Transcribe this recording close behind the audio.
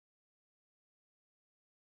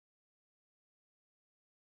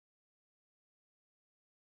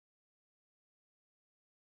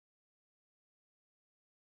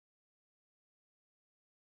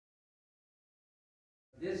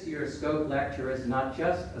This year's Scope Lecture is not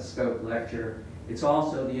just a Scope Lecture, it's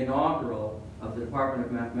also the inaugural of the Department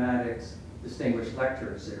of Mathematics Distinguished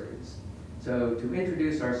Lecturer Series. So to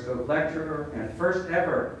introduce our Scope Lecturer and first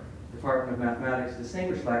ever Department of Mathematics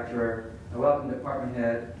Distinguished Lecturer, I welcome Department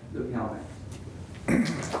Head Luke Helmick.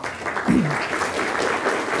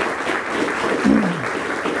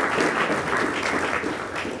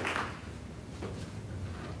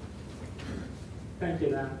 Thank you,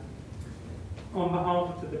 Dan. On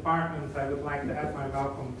behalf of the department, I would like to add my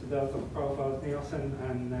welcome to those of Provost Nielsen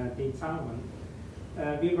and Dean Salomon.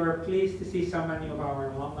 We were pleased to see so many of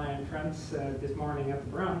our alumni and friends this morning at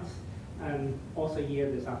the brunch, and also here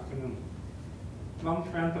this afternoon. One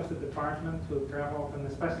friend of the department who traveled an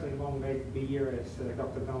especially long way to be here is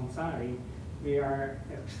Dr. Saari. We are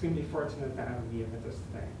extremely fortunate to have him here with us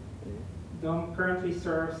today. Don currently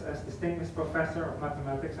serves as Distinguished Professor of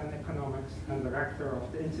Mathematics and Economics and Director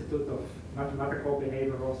of the Institute of Mathematical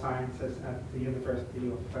Behavioral Sciences at the University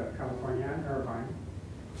of California-Irvine.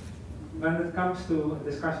 When it comes to a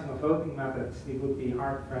discussion of voting methods, we would be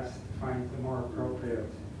hard-pressed to find a more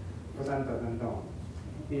appropriate presenter than Don.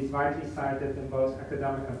 He is widely cited in both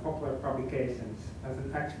academic and popular publications as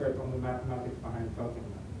an expert on the mathematics behind voting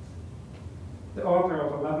methods. The author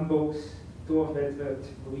of 11 books, 2 of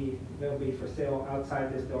which will be for sale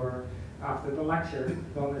outside this door after the lecture.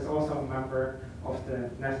 Don is also a member of the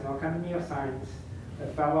National Academy of Science, a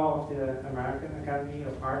fellow of the American Academy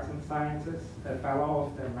of Arts and Sciences, a fellow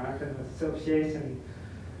of the American Association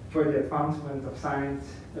for the Advancement of Science,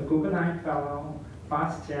 a Guggenheim Fellow,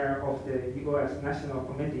 past chair of the U.S. National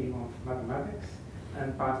Committee of Mathematics,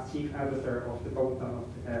 and past chief editor of the Bulletin of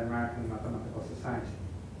the American Mathematical Society.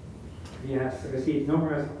 He has received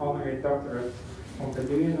numerous honorary doctorates from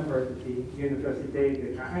Purdue University, Université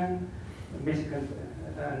de Caen, Michigan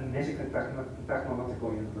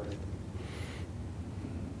Technological University.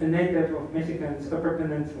 A native of Michigan's Upper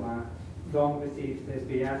Peninsula, Don received his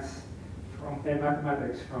BS in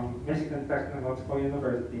mathematics from Michigan Technological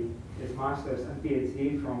University, his master's and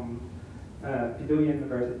PhD from Purdue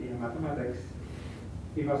University in mathematics.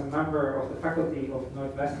 He was a member of the faculty of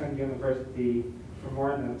Northwestern University for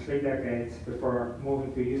more than 3 decades before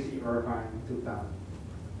moving to UC Irvine in 2000.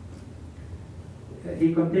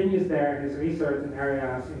 He continues there his research in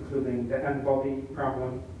areas including the n-body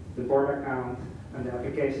problem, the border count, and the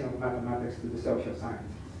application of mathematics to the social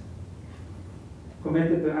sciences.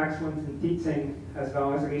 Committed to excellence in teaching as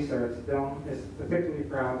well as research, Don is particularly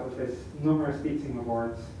proud of his numerous teaching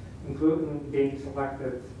awards, including being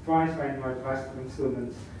selected twice by Northwestern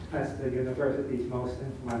students as the university's most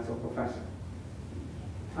influential professor.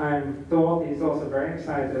 I'm told he's also very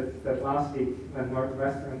excited that last week, when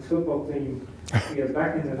Northwestern's football team is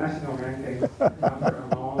back in the national rankings after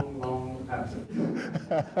a long, long absence.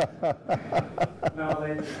 Now,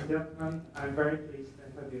 ladies and gentlemen, I'm very pleased to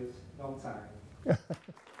introduce Don Saari.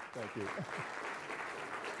 Thank you.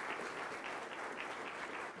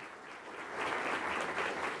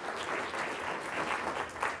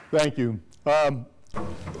 Thank you.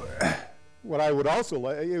 What I would also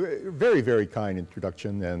like, very, very kind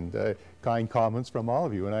introduction and kind comments from all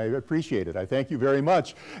of you, and I appreciate it. I thank you very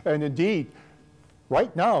much. And indeed,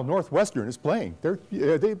 right now, Northwestern is playing.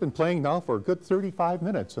 They've been playing now for a good 35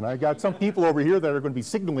 minutes, and I got some people over here that are going to be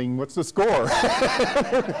signaling what's the score.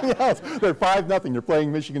 Yes, they're 5-0. They're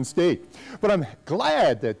playing Michigan State. But I'm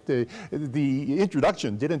glad that the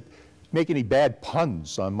introduction didn't make any bad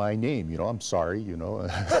puns on my name. You know, I'm sorry, you know.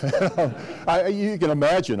 You can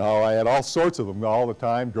imagine how I had all sorts of them all the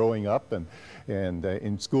time growing up and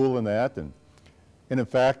in school and that. And in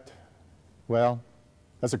fact, well,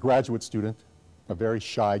 as a graduate student, a very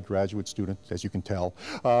shy graduate student, as you can tell,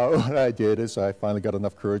 what I did is I finally got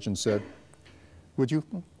enough courage and said, would you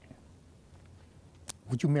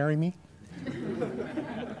marry me?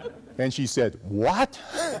 And she said, what?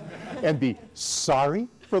 And be sorry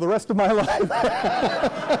for the rest of my life?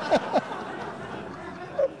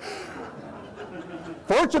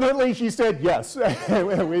 Fortunately, she said yes.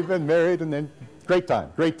 We've been married, and then great time,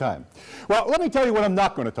 great time. Well, let me tell you what I'm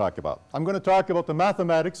not going to talk about. I'm going to talk about the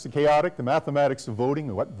mathematics, the chaotic, the mathematics of voting,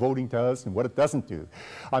 and what voting does and what it doesn't do.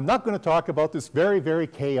 I'm not going to talk about this very, very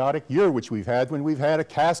chaotic year which we've had when we've had a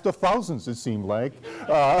cast of thousands, it seemed like.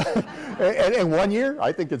 And 1 year,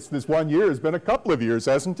 I think this 1 year has been a couple of years,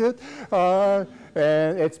 hasn't it?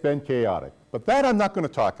 And it's been chaotic. But that I'm not going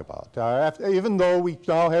to talk about, even though we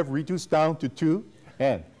now have reduced down to 2.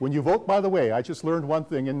 And when you vote, by the way, I just learned one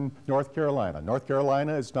thing in North Carolina. North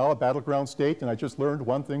Carolina is now a battleground state, and I just learned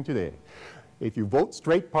one thing today. If you vote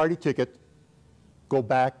straight party ticket, go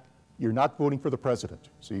back, you're not voting for the president.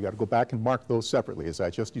 So you got to go back and mark those separately, as I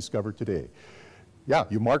just discovered today. Yeah,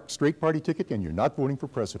 you marked straight party ticket and you're not voting for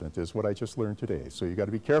president is what I just learned today. So you got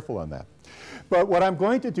to be careful on that. But what I'm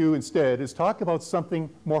going to do instead is talk about something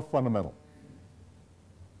more fundamental.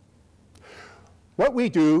 What we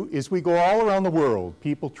do is we go all around the world.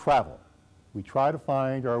 People travel. We try to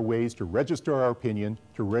find our ways to register our opinion,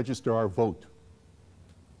 to register our vote.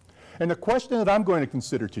 And the question that I'm going to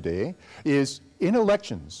consider today is, in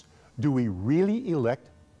elections, do we really elect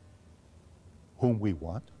whom we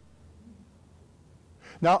want?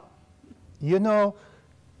 Now, you know,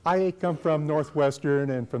 I come from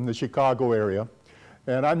Northwestern and from the Chicago area,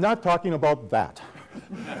 and I'm not talking about that.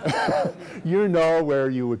 You know, where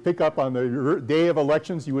you would pick up on the day of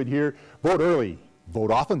elections, you would hear, vote early,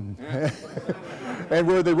 vote often. And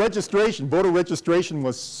where the registration, voter registration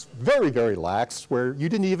was very, very lax, where you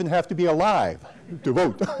didn't even have to be alive to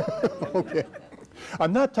vote. Okay.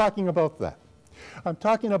 I'm not talking about that. I'm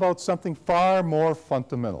talking about something far more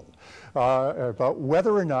fundamental, about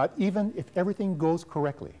whether or not, even if everything goes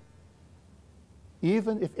correctly,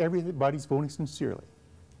 even if everybody's voting sincerely,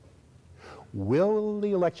 will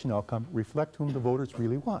the election outcome reflect whom the voters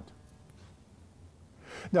really want?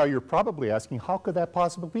 Now, you're probably asking, how could that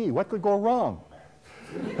possibly be? What could go wrong?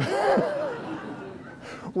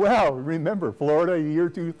 Well, remember Florida, year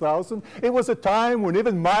 2000? It was a time when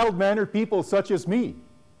even mild-mannered people such as me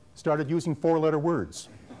started using four-letter words.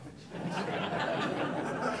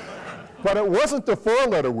 But it wasn't the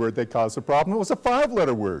four-letter word that caused the problem, it was a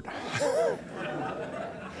five-letter word.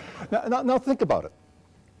 Now think about it.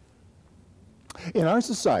 In our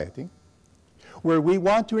society, where we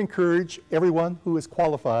want to encourage everyone who is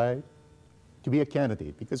qualified to be a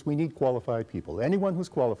candidate, because we need qualified people, anyone who's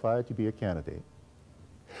qualified to be a candidate,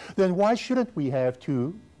 then why shouldn't we have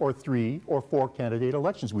 2 or 3 or 4 candidate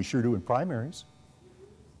elections? We sure do in primaries.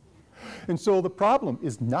 And so the problem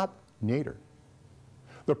is not Nader.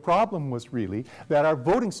 The problem was really that our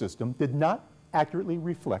voting system did not accurately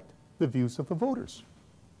reflect the views of the voters.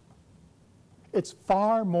 It's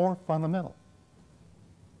far more fundamental.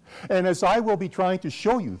 And as I will be trying to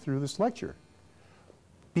show you through this lecture,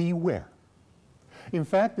 beware. In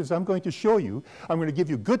fact, as I'm going to show you, I'm going to give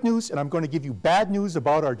you good news and I'm going to give you bad news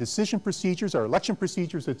about our decision procedures, our election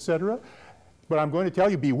procedures, etc. But I'm going to tell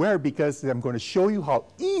you beware because I'm going to show you how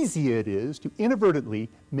easy it is to inadvertently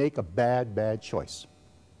make a bad choice.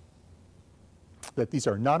 That these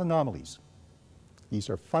are not anomalies. These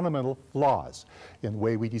are fundamental flaws in the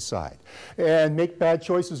way we decide. And make bad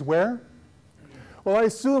choices where? Well, I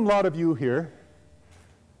assume a lot of you here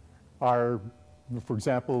are, for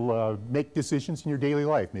example, make decisions in your daily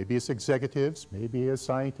life, maybe as executives, maybe as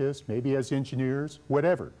scientists, maybe as engineers,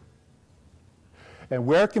 whatever. And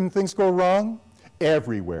where can things go wrong?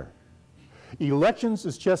 Everywhere. Elections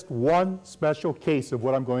is just one special case of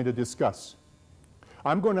what I'm going to discuss.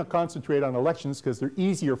 I'm going to concentrate on elections because they're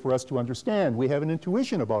easier for us to understand. We have an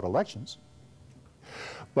intuition about elections.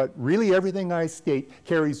 But really everything I state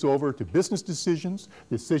carries over to business decisions,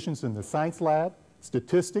 decisions in the science lab,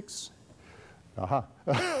 statistics,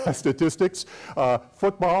 statistics,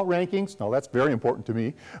 football rankings. Now that's very important to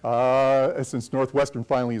me since Northwestern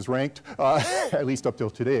finally is ranked, at least up till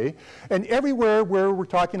today. And everywhere where we're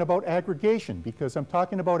talking about aggregation, because I'm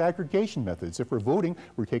talking about aggregation methods. If we're voting,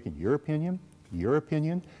 we're taking your opinion, your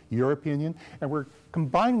opinion, your opinion, and we're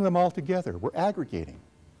combining them all together. We're aggregating.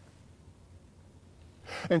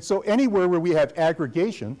 And so anywhere where we have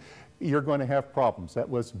aggregation, you're going to have problems. That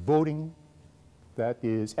was voting, that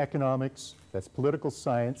is economics, that's political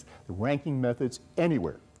science, the ranking methods,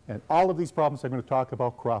 anywhere. And all of these problems I'm going to talk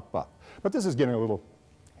about crop up. But this is getting a little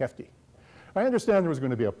hefty. I understand there was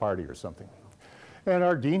going to be a party or something. And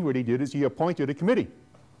our dean, what he did is he appointed a committee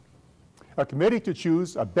to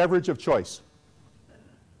choose a beverage of choice.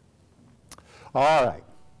 All right.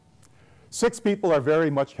 6 people are very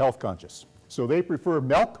much health conscious. So they prefer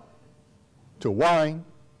milk to wine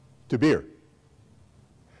to beer.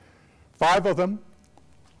 5 of them,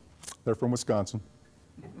 they're from Wisconsin.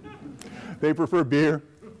 They prefer beer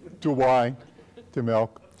to wine to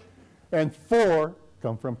milk. And 4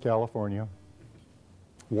 come from California.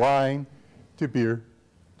 Wine to beer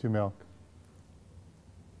to milk.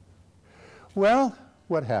 Well,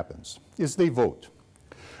 what happens is they vote.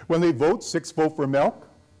 When they vote, 6 vote for milk,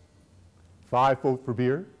 5 vote for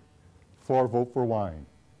beer, 4 vote for wine.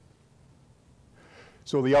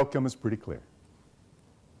 So the outcome is pretty clear.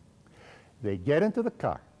 They get into the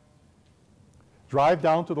car, drive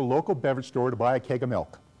down to the local beverage store to buy a keg of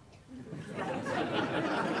milk.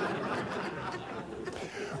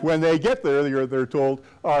 When they get there, they're told,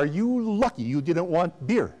 are you lucky you didn't want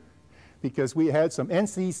beer? because we had some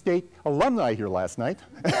NC State alumni here last night,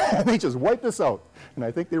 and they just wiped us out. And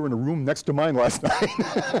I think they were in a room next to mine last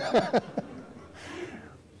night.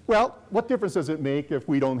 Well, what difference does it make if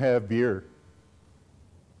we don't have beer?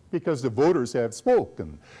 Because the voters have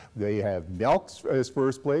spoken. They have milk as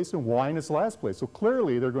first place and wine as last place. So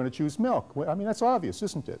clearly they're going to choose milk. Well, I mean, that's obvious,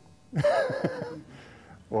 isn't it?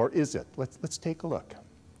 Or is it? Let's take a look.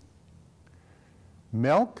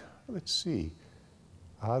 Milk, let's see.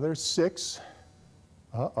 There's 6.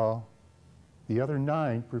 Uh-oh. The other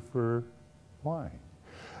 9 prefer wine.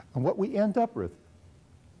 And what we end up with,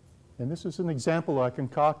 and this is an example I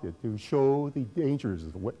concocted to show the dangers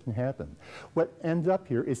of what can happen. What ends up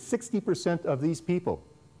here is 60% of these people,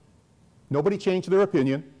 nobody changed their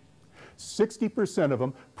opinion, 60% of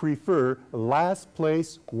them prefer last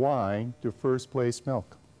place wine to first place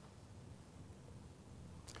milk.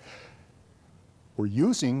 We're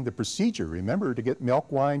using the procedure, remember, to get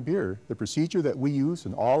milk, wine, beer, the procedure that we use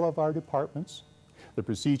in all of our departments, the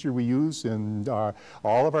procedure we use in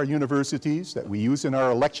all of our universities, that we use in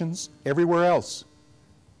our elections, everywhere else.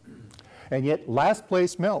 And yet last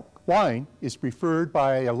place milk, wine, is preferred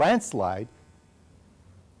by a landslide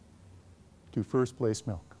to first place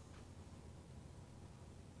milk.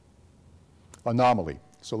 Anomaly.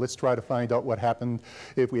 So let's try to find out what happened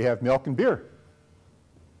if we have milk and beer.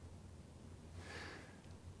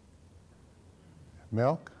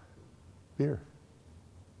 Milk, beer.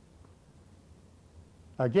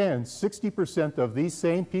 Again, 60% of these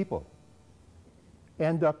same people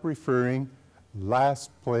end up preferring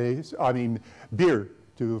beer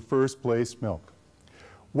to first place milk.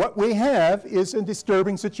 What we have is a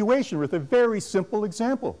disturbing situation with a very simple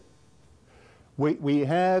example. What we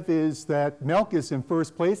have is that milk is in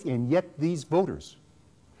first place, and yet these voters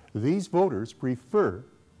prefer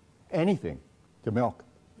anything to milk.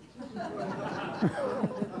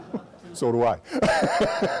 So do I.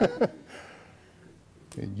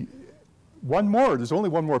 One more, there's only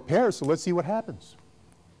one more pair, so let's see what happens.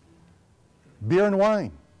 Beer and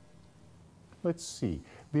wine. Let's see,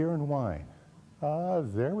 beer and wine.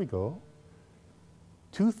 There we go.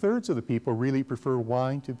 2/3 of the people really prefer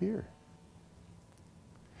wine to beer.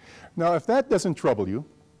 Now, if that doesn't trouble you,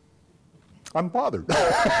 I'm bothered.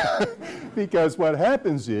 Because what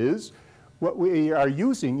happens is, what we are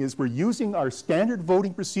using is we're using our standard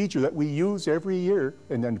voting procedure that we use every year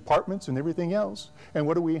in the departments and everything else. And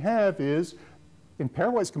what we have is, in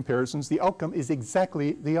pairwise comparisons, the outcome is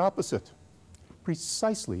exactly the opposite.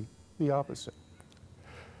 Precisely the opposite.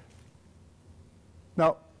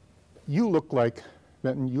 Now, you look like,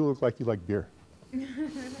 Benton, you look like you like beer.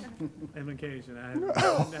 On occasion, I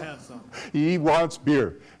have to have some. He wants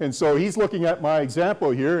beer. And so he's looking at my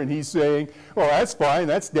example here, and he's saying, oh, that's fine,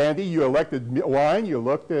 that's dandy. You elected wine, you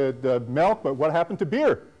looked at milk, but what happened to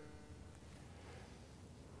beer?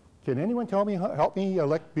 Can anyone help me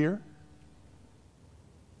elect beer?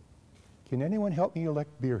 Can anyone help me elect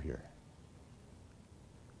beer here?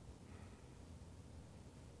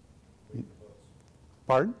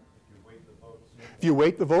 Pardon? If you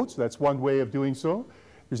weight the votes, that's one way of doing so.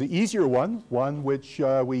 There's an easier one which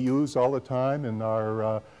we use all the time in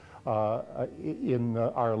our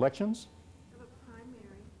elections.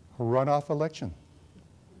 A runoff election.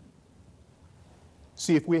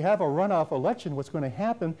 See, if we have a runoff election, what's going to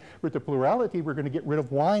happen with the plurality, we're going to get rid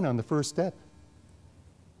of wine on the first step.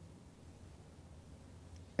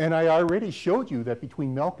 And I already showed you that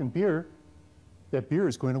between milk and beer, that beer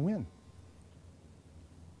is going to win.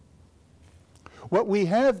 What we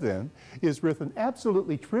have then is, with an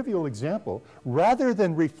absolutely trivial example, rather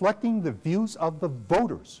than reflecting the views of the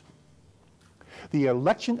voters, the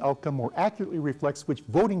election outcome more accurately reflects which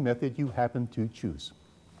voting method you happen to choose.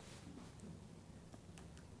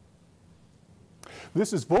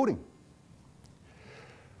 This is voting.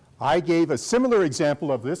 I gave a similar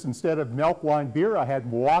example of this. Instead of milk, wine, beer, I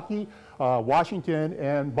had Milwaukee, Washington,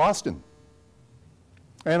 and Boston.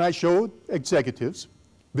 And I showed executives,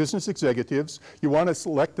 business executives, you want to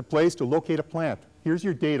select a place to locate a plant. Here's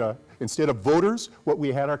your data. Instead of voters, what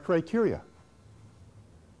we had are criteria.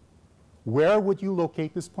 Where would you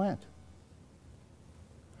locate this plant?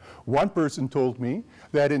 One person told me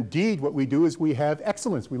that indeed what we do is we have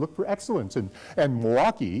excellence. We look for excellence, and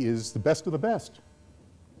Milwaukee is the best of the best.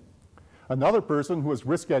 Another person who was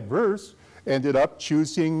risk adverse ended up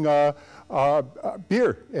choosing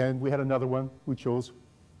beer, and we had another one who chose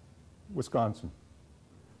Wisconsin.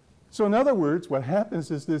 So in other words, what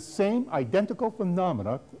happens is this same identical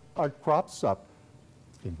phenomena crops up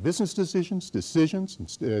in business decisions,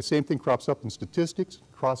 and same thing crops up in statistics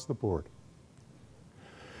across the board.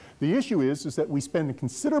 The issue is that we spend a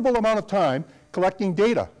considerable amount of time collecting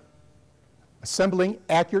data. assembling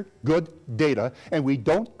accurate, good data, and we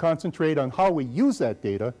don't concentrate on how we use that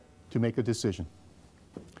data to make a decision.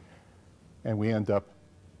 And we end up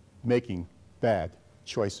making bad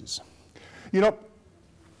choices. You know,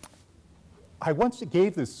 I once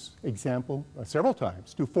gave this example several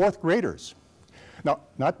times to fourth graders. Now,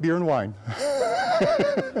 not beer and wine.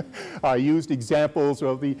 I used examples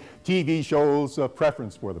of the TV shows of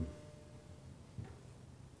preference for them.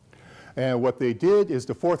 And what they did is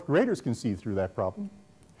the fourth graders can see through that problem.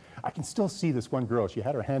 I can still see this one girl. She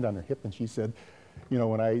had her hand on her hip and she said, you know,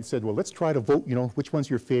 when I said, well, let's try to vote, you know, which one's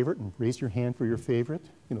your favorite, and raise your hand for your favorite,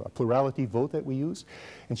 you know, a plurality vote that we use.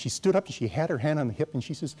 And she stood up and she had her hand on the hip and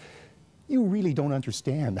she says, you really don't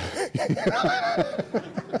understand.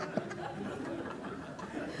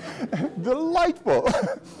 Delightful.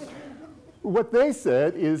 What they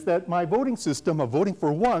said is that my voting system of voting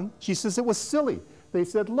for one, she says it was silly. They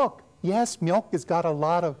said, look, yes, milk has got a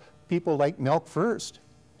lot of people like milk first,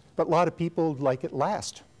 but a lot of people like it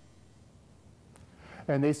last.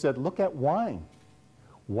 And they said, look at wine.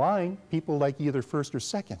 Wine, people like either first or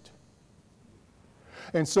second.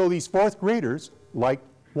 And so these fourth graders liked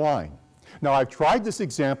wine. Now, I've tried this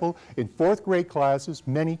example in fourth grade classes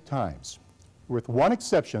many times. With one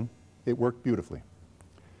exception, it worked beautifully.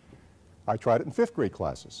 I tried it in fifth grade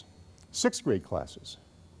classes, sixth grade classes.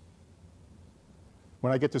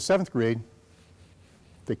 When I get to seventh grade,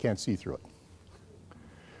 they can't see through it.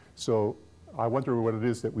 So I wonder what it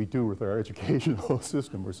is that we do with our educational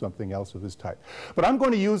system or something else of this type. But I'm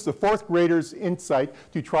going to use the fourth graders' insight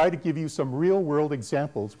to try to give you some real-world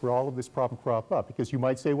examples where all of this problem crop up. Because you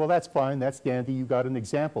might say, well, that's fine, that's dandy, you got an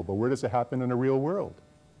example, but where does it happen in the real world?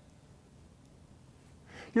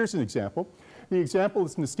 Here's an example. The example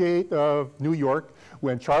is in the state of New York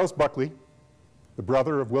when Charles Buckley, the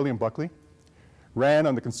brother of William Buckley, ran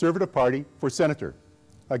on the Conservative Party for senator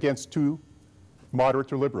against two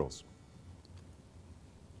moderates or liberals.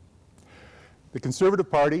 The Conservative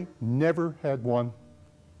Party never had won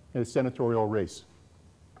a senatorial race.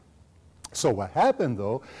 So what happened,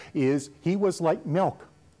 though, is he was like milk.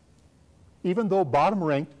 Even though bottom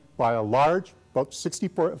ranked by a large, about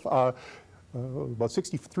 63,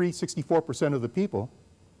 64% of the people,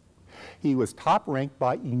 he was top ranked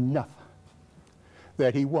by enough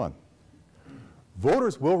that he won.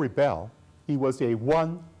 Voters will rebel. He was a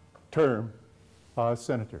one-term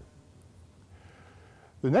senator.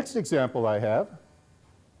 The next example I have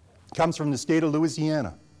comes from the state of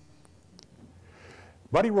Louisiana.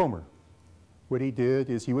 Buddy Roemer, what he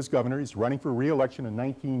did is he was governor. He's running for re-election in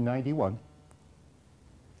 1991.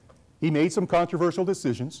 He made some controversial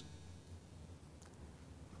decisions.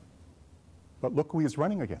 But look who he was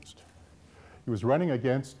running against. He was running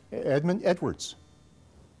against Edmund Edwards,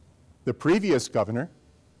 the previous governor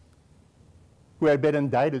who had been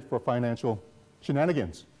indicted for financial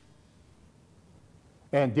shenanigans,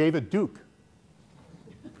 and David Duke,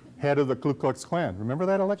 head of the Ku Klux Klan. Remember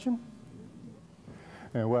that election?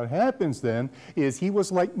 And what happens then is he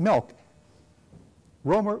was like milk.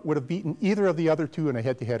 Roemer would have beaten either of the other two in a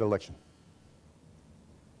head-to-head election.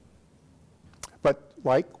 But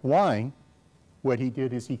like wine, what he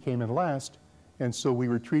did is he came in last, and so we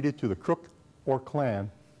retreated to the crook or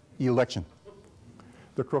Klan election.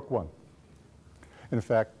 The crook won. And in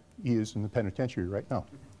fact, he is in the penitentiary right now.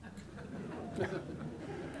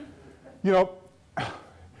 You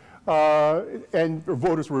know, and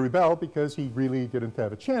voters will rebel because he really didn't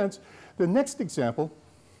have a chance. The next example,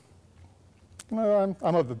 I'm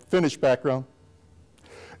of a Finnish background,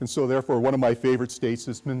 and so therefore one of my favorite states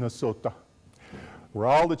is Minnesota, where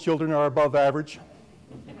all the children are above average.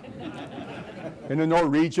 In the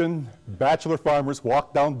Norwegian, bachelor farmers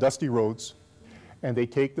walk down dusty roads, and they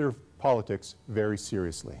take their politics very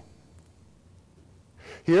seriously.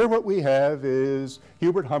 Here what we have is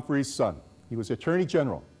Hubert Humphrey's son. He was Attorney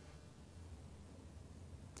General.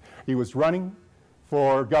 He was running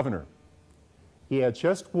for governor. He had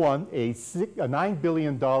just won a $9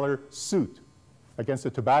 billion suit against the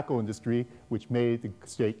tobacco industry, which made the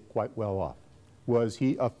state quite well off. Was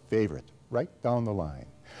he a favorite? Right down the line.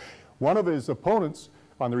 One of his opponents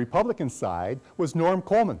on the Republican side was Norm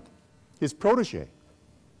Coleman, his protege.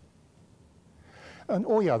 And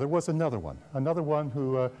oh yeah, there was another one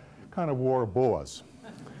who kind of wore boas.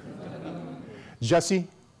 Jesse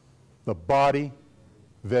the Body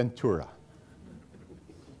Ventura.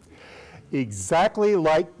 Exactly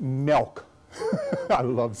like milk. I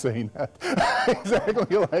love saying that.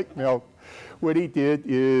 Exactly like milk. What he did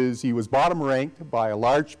is he was bottom ranked by a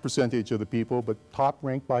large percentage of the people, but top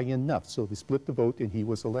ranked by enough. So they split the vote and he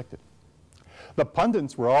was elected. The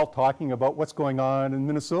pundits were all talking about what's going on in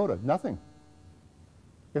Minnesota. Nothing.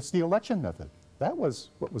 It's the election method. That was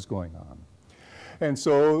what was going on. And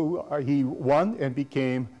so he won and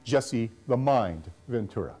became Jesse the Mind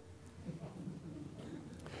Ventura.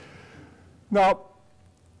 Now,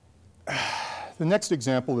 the next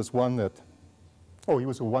example is one that, oh, he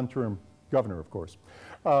was a one-term governor, of course.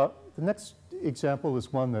 The next example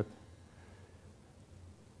is one that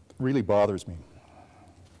really bothers me.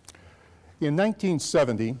 In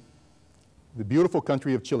 1970, the beautiful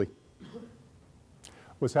country of Chile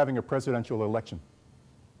was having a presidential election.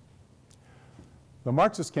 The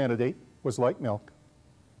Marxist candidate was like milk,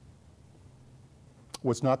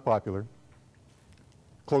 was not popular.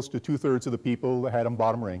 Close to 2/3 of the people had him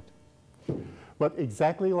bottom ranked. But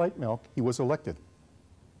exactly like milk, he was elected.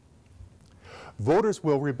 Voters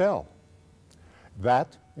will rebel.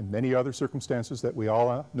 That, and many other circumstances that we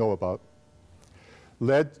all know about,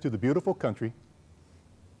 led to the beautiful country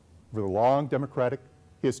with a long democratic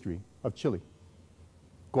history of Chile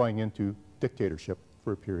going into dictatorship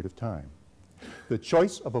for a period of time. The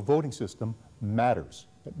choice of a voting system matters.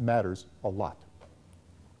 It matters a lot.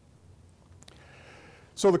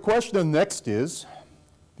 So the question next is,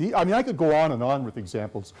 I could go on and on with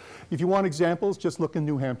examples. If you want examples, just look in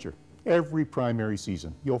New Hampshire. Every primary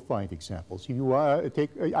season, you'll find examples. You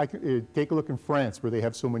take a look in France, where they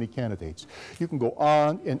have so many candidates. You can go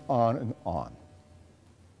on and on and on.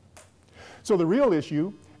 So the real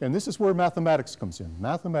issue, and this is where mathematics comes in.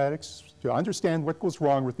 Mathematics, to understand what goes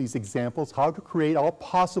wrong with these examples, how to create all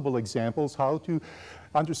possible examples, how to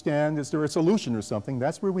understand, is there a solution or something?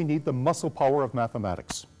 That's where we need the muscle power of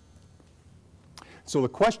mathematics. So the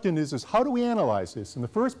question is how do we analyze this? And the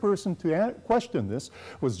first person to question this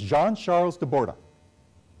was Jean-Charles de Borda,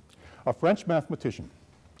 a French mathematician.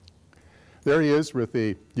 There he is with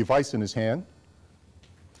a device in his hand.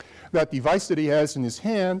 That device that he has in his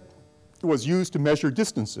hand was used to measure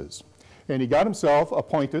distances. And he got himself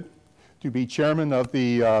appointed to be chairman of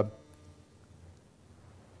the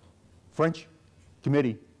French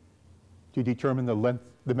committee to determine the length,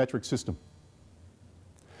 the metric system.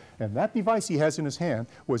 And that device he has in his hand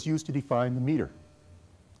was used to define the meter.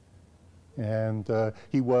 And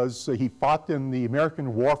he fought in the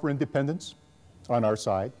American War for Independence on our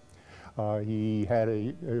side. He had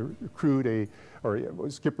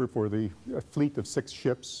was skipper for the fleet of 6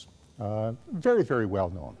 ships. Very, very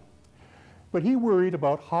well known. But he worried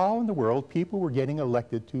about how in the world people were getting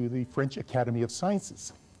elected to the French Academy of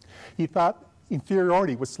Sciences. He thought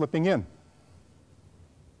inferiority was slipping in.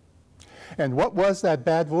 And what was that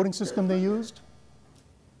bad voting system they used?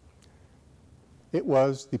 It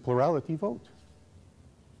was the plurality vote.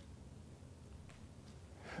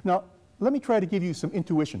 Now, let me try to give you some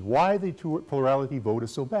intuition why the plurality vote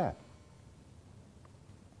is so bad.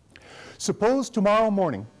 Suppose tomorrow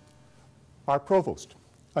morning our provost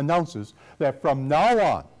announces that from now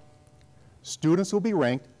on, students will be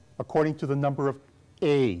ranked according to the number of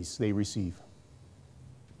A's they receive.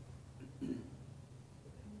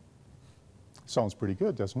 Sounds pretty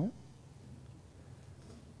good, doesn't it?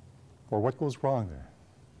 Or what goes wrong there?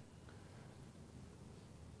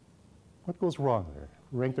 What goes wrong there?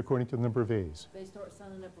 Ranked according to the number of A's. They start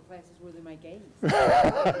signing up for classes where they make A's.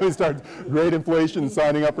 They start great inflation,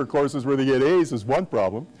 signing up for courses where they get A's is one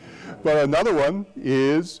problem. But another one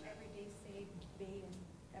is... Every B, C, B,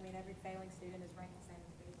 and every failing student is ranked the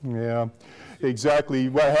same as B. Yeah, exactly.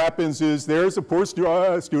 What happens is there's a poor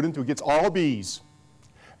student who gets all B's.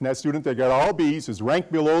 And that student that got all B's is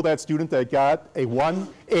ranked below that student that got a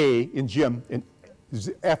 1A in gym and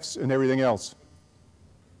F's and everything else.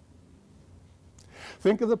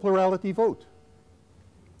 Think of the plurality vote.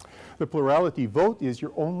 The plurality vote is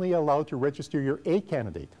you're only allowed to register your A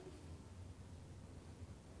candidate.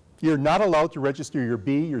 You're not allowed to register your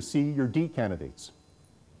B, your C, your D candidates.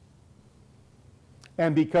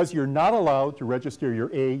 And because you're not allowed to register your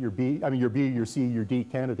A, your B, your B, your C, your D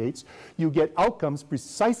candidates, you get outcomes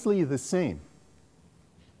precisely the same.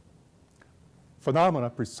 Phenomena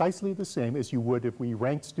precisely the same as you would if we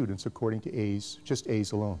ranked students according to A's, just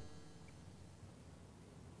A's alone.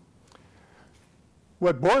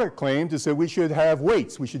 What Borda claimed is that we should have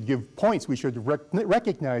weights, we should give points, we should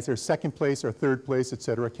recognize our second place, our third place,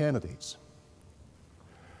 etc. candidates.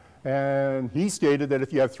 And he stated that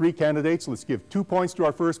if you have 3 candidates, let's give 2 points to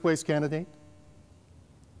our first place candidate,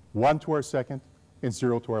 1 to our second, and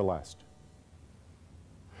 0 to our last.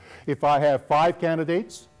 If I have 5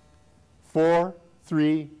 candidates, 4,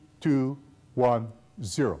 3, 2, 1,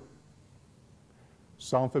 0.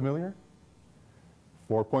 Sound familiar?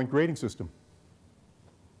 4-point grading system.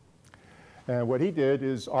 And what he did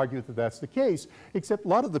is argue that that's the case, except a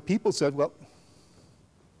lot of the people said, well,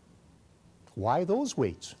 why those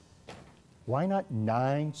weights? Why not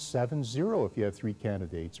 970 if you have 3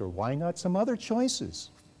 candidates? Or why not some other choices?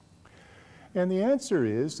 And the answer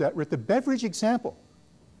is that with the beverage example,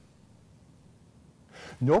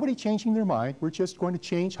 nobody changing their mind. We're just going to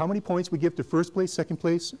change how many points we give to first place, second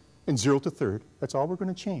place, and 0 to third. That's all we're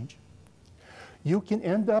going to change. You can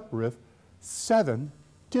end up with 7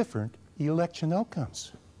 different election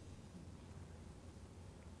outcomes.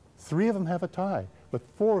 3 of them have a tie, but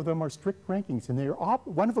 4 of them are strict rankings, and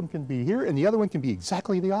one of them can be here, and the other one can be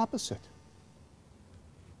exactly the opposite.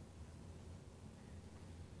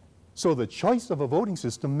 So the choice of a voting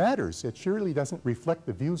system matters. It surely doesn't reflect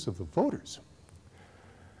the views of the voters.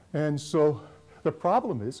 And so the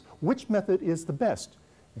problem is, which method is the best?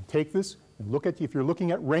 And take this and look at, if you're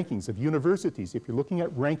looking at rankings of universities, if you're looking at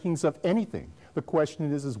rankings of anything, the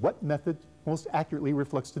question is what method most accurately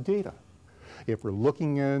reflects the data? If we're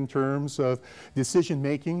looking in terms of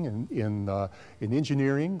decision-making in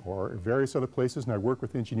engineering or various other places, and I work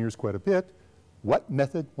with engineers quite a bit, what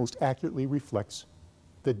method most accurately reflects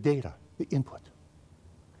the data, the input,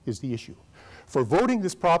 is the issue. For voting,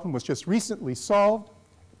 this problem was just recently solved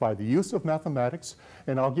by the use of mathematics,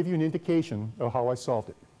 and I'll give you an indication of how I solved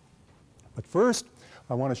it. But first,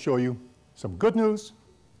 I want to show you some good news,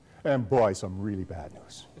 and boy, some really bad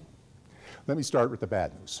news. Let me start with the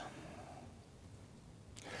bad news.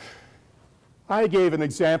 I gave an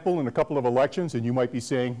example in a couple of elections, and you might be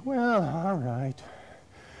saying, well, all right.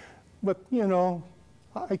 But, you know,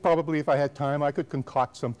 I probably, if I had time, I could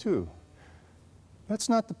concoct some too. That's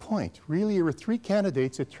not the point. Really, there were 3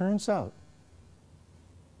 candidates. It turns out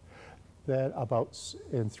that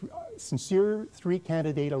in sincere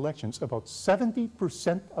 3-candidate elections, about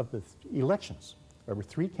 70% of the elections, there were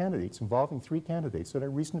 3 candidates involving 3 candidates that are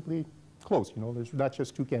reasonably close. You know, there's not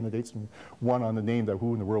just 2 candidates and one on the name that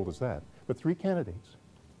who in the world is that, but 3 candidates.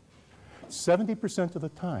 70% of the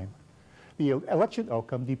time, the election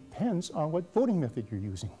outcome depends on what voting method you're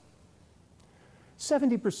using.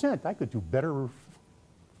 70%, I could do better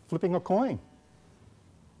flipping a coin.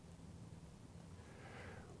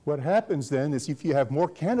 What happens then is if you have more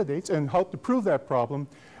candidates, and how to prove that problem,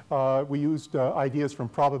 we used ideas from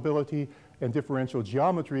probability and differential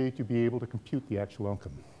geometry to be able to compute the actual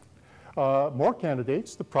outcome. More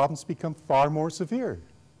candidates, the problems become far more severe.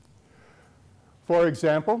 For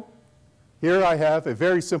example, here I have a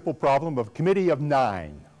very simple problem of a committee of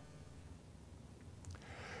 9.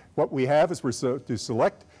 What we have is we're to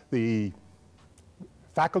select the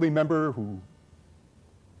faculty member who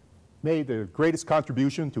made the greatest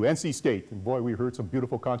contribution to NC State. And boy, we heard some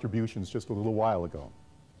beautiful contributions just a little while ago.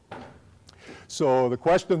 So the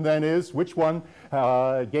question then is, which one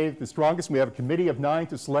gave the strongest? We have a committee of 9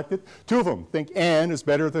 to select it. 2 of them think Anne is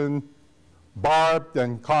better than Barb,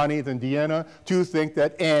 than Connie, than Deanna. 2 think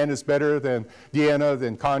that Anne is better than Deanna,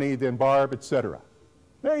 than Connie, than Barb, etc.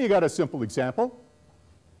 There you got a simple example.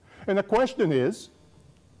 And the question is,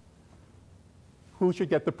 who should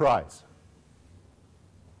get the prize?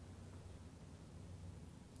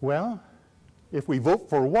 Well, if we vote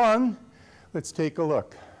for one, let's take a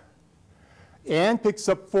look. Anne picks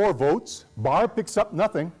up 4 votes, Barb picks up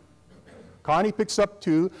nothing, Connie picks up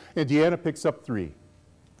 2, and Deanna picks up 3.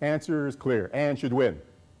 Answer is clear. Anne should win.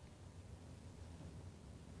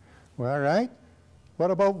 Well, all right. What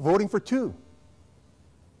about voting for 2?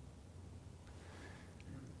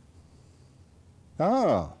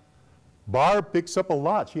 Ah, Barb picks up a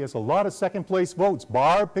lot. She has a lot of second place votes.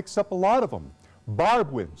 Barb picks up a lot of them.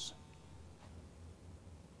 Barb wins.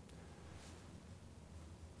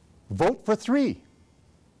 Vote for 3.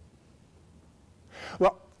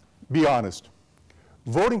 Well, be honest.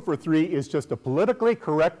 Voting for 3 is just a politically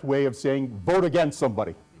correct way of saying vote against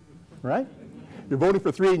somebody, right? You're voting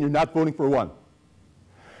for 3 and you're not voting for 1.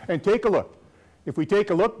 And take a look. If we take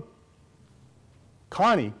a look,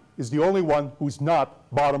 Connie is the only one who's not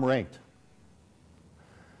bottom ranked.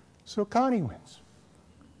 So Connie wins.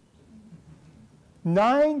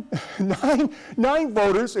 9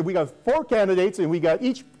 voters, and we got 4 candidates, and we got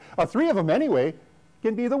each, 3 of them anyway,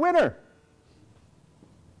 can be the winner.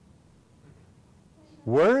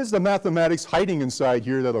 Where is the mathematics hiding inside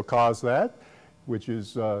here that'll cause that, which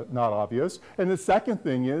is not obvious? And the second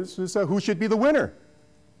thing is who should be the winner?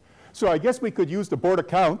 So I guess we could use the board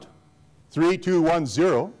account, 3, 2, 1,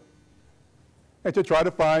 0, and to try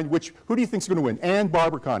to find who do you think is going to win, Anne,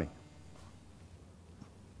 Barb, or Connie?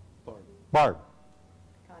 Barb.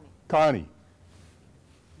 Connie.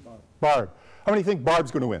 Barb. How many think Barb's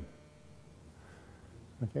going to win?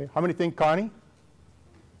 Okay. How many think Connie?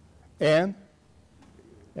 Anne?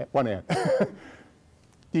 1 Anne.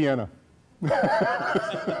 Deanna.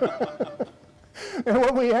 And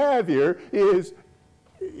what we have here is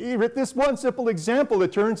with this one simple example,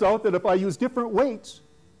 it turns out that if I use different weights,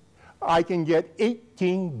 I can get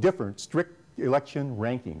 18 different strict election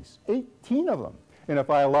rankings, 18 of them. And if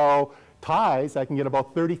I allow ties, I can get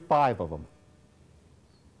about 35 of them.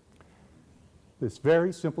 This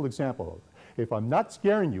very simple example. If I'm not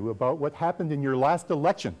scaring you about what happened in your last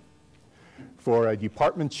election for a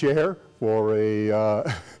department chair, for a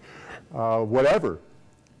whatever,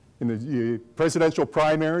 in the presidential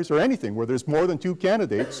primaries or anything where there's more than 2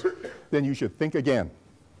 candidates, then you should think again.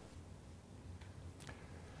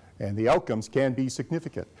 And the outcomes can be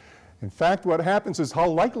significant. In fact, what happens is, how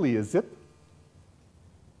likely is it?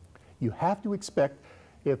 You have to expect,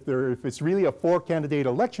 if it's really a 4-candidate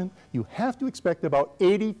election, you have to expect about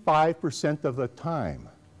 85% of the time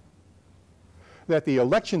that the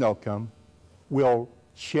election outcome will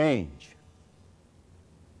change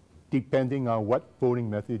depending on what voting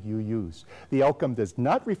method you use. The outcome does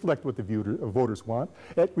not reflect what the voters want.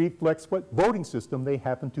 It reflects what voting system they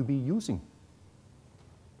happen to be using.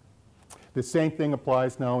 The same thing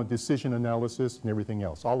applies now in decision analysis and everything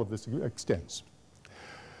else. All of this extends.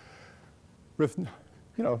 With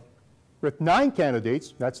 9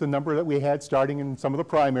 candidates, that's the number that we had starting in some of the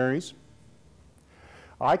primaries,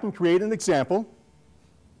 I can create an example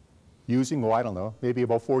using, I don't know, maybe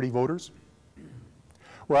about 40 voters,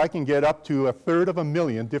 where I can get up to 1/3 of a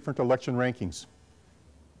million different election rankings.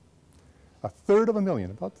 1/3 of a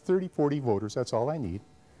million, about 30, 40 voters, that's all I need.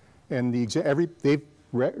 And they've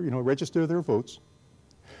register their votes.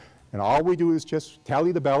 And all we do is just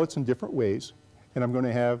tally the ballots in different ways. And I'm going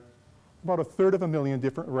to have about 1/3 of a million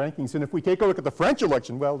different rankings. And if we take a look at the French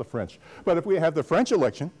election, well, the French. But if we have the French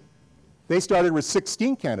election, they started with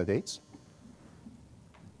 16 candidates.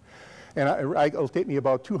 And it'll take me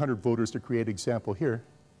about 200 voters to create an example here.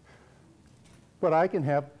 But I can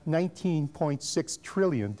have 19.6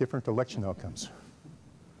 trillion different election outcomes.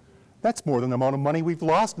 That's more than the amount of money we've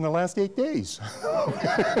lost in the last 8 days.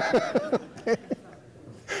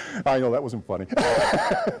 I know that wasn't funny.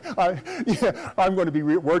 I'm going to be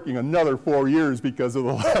working another 4 years because of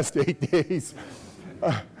the last 8 days.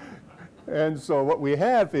 And so what we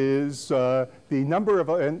have is the number of,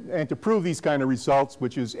 and to prove these kind of results,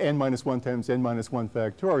 which is n-1 times n-1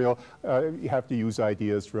 factorial, you have to use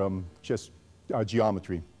ideas from just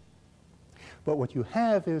geometry. But what you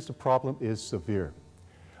have is the problem is severe.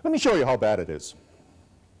 Let me show you how bad it is.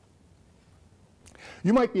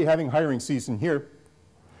 You might be having hiring season here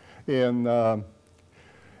in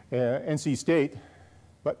NC State,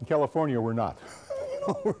 but in California we're not.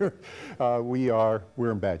 We're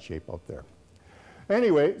in bad shape out there.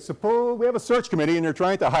 Anyway, suppose we have a search committee and they're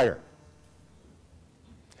trying to hire.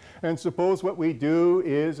 And suppose what we do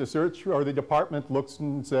is a search, or the department looks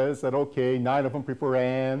and says that, okay, 9 of them prefer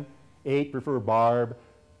Anne, 8 prefer Barb,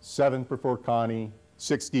 7 prefer Connie,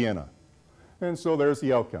 6 Deanna. And so there's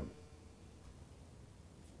the outcome.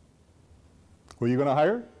 Who are you going to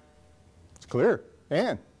hire? It's clear,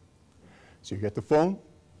 Anne. So you get the phone,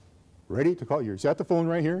 ready to call. He's at the phone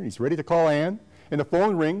right here. He's ready to call Anne. And the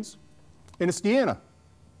phone rings, and it's Deanna.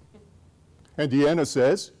 And Deanna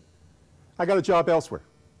says, I got a job elsewhere.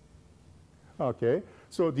 Okay,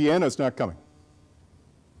 so Deanna's not coming.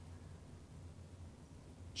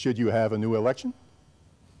 Should you have a new election?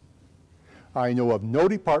 I know of no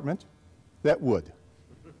department that would.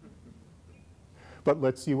 But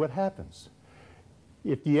let's see what happens.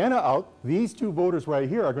 If Deanna out, these 2 voters right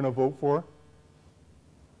here are going to vote for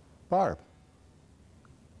Barb.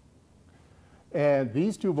 And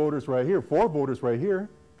these 2 voters right here, 4 voters right here,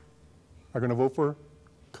 are going to vote for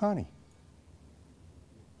Connie.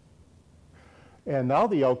 And now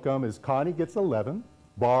the outcome is Connie gets 11,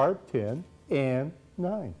 Barb 10, and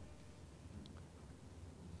 9.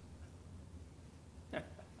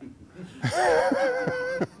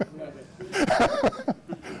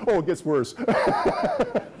 Oh, it gets worse.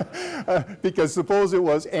 Because suppose it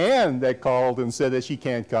was Anne that called and said that she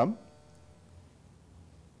can't come.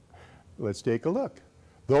 Let's take a look.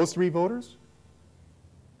 Those 3 voters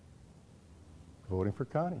voting for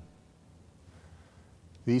Connie.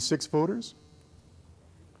 These 6 voters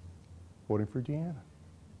voting for Deanna.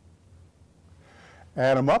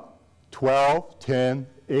 Add them up, 12, 10,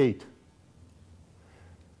 8.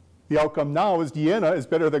 The outcome now is Deanna is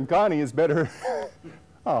better than Connie is better.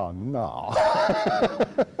 Oh, no.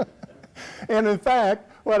 And in fact,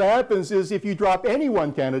 what happens is if you drop any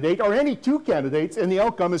 1 candidate or any 2 candidates, and the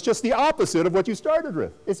outcome is just the opposite of what you started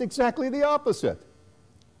with. It's exactly the opposite.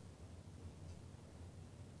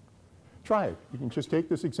 Try it. You can just take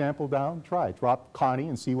this example down, try it. Drop Connie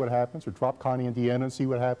and see what happens, or drop Connie and Deanna and see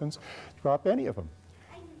what happens. Drop any of them.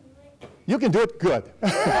 You can do it good.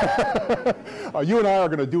 You and I are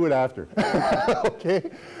going to do it after. Okay?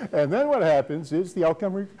 And then what happens is the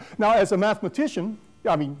outcome. Now, as a mathematician,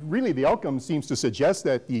 I mean, really the outcome seems to suggest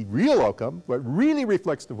that the real outcome, what really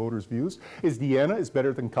reflects the voters' views, is Deanna is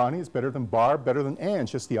better than Connie, is better than Barb, better than Anne,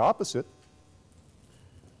 just the opposite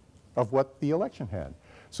of what the election had.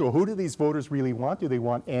 So who do these voters really want? Do they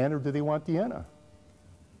want Anne or do they want Deanna?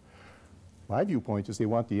 My viewpoint is they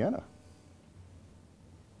want Deanna.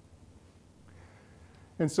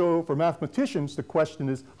 And so for mathematicians, the question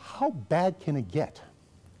is, how bad can it get?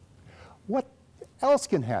 What else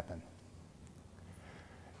can happen?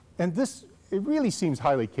 And this, it really seems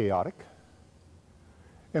highly chaotic.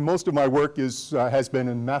 And most of my work has been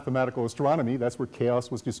in mathematical astronomy. That's where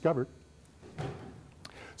chaos was discovered.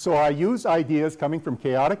 So I use ideas coming from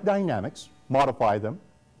chaotic dynamics, modify them,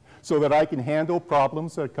 so that I can handle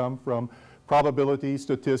problems that come from probability,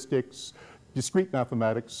 statistics, discrete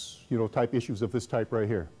mathematics, type issues of this type right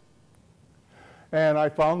here. And I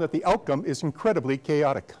found that the outcome is incredibly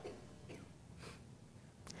chaotic.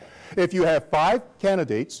 If you have 5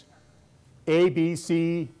 candidates, A, B,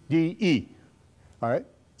 C, D, E, all right?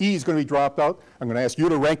 E is going to be dropped out. I'm going to ask you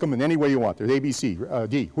to rank them in any way you want. There's A, B, C,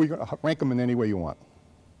 D. Who are you going to rank them in any way you want?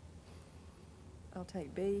 I'll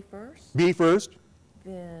take B first. B first.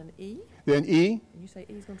 Then E. Then E. And you say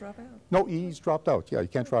E's going to drop out? No, E's dropped out. Yeah, you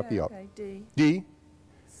can't drop E out. Okay, D. D.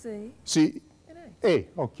 C. C. And A.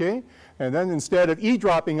 Okay. And then instead of E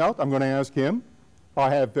dropping out, I'm going to ask him. I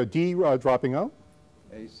have D dropping out.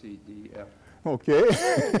 A, C, D, F. Okay.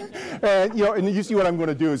 And you see what I'm going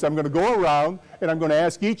to do is I'm going to go around and I'm going to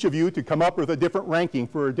ask each of you to come up with a different ranking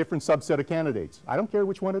for a different subset of candidates. I don't care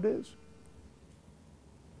which one it is.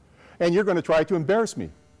 And you're going to try to embarrass me.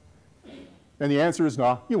 And the answer is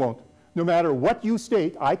no, you won't. No matter what you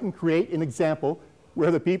state, I can create an example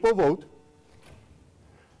where the people vote,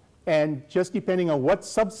 and just depending on what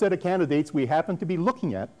subset of candidates we happen to be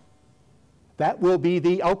looking at, that will be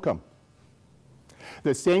the outcome.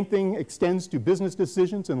 The same thing extends to business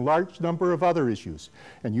decisions and a large number of other issues.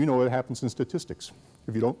 And you know what happens in statistics.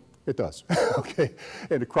 If you don't, it does. Okay?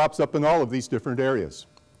 And it crops up in all of these different areas.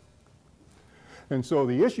 And so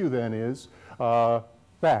the issue then is,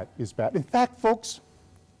 that is bad. In fact, folks,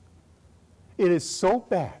 it is so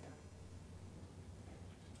bad.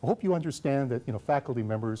 I hope you understand that, faculty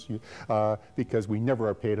members, because we never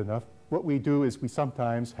are paid enough, what we do is we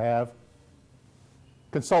sometimes have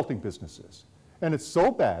consulting businesses. And it's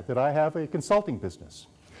so bad that I have a consulting business.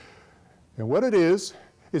 And what it is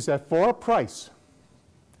that for a price,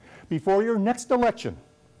 before your next election,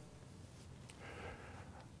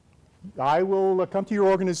 I will come to your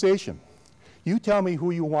organization. You tell me who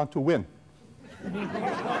you want to win.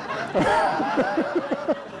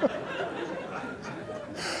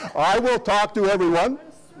 I will talk to everyone,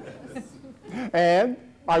 and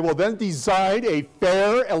I will then design a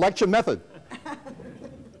fair election method.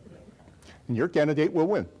 And your candidate will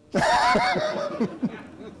win.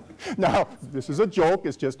 Now, this is a joke.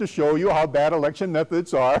 It's just to show you how bad election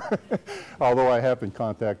methods are, although I have been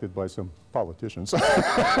contacted by some politicians.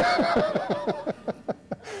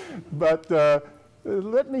 But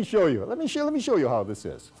let me show you. Let me show you how this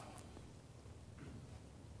is.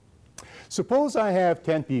 Suppose I have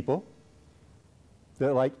 10 people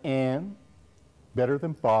that like Anne better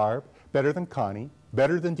than Barb, better than Connie,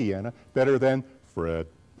 better than Deanna, better than Fred.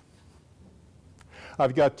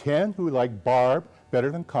 I've got 10 who like Barb better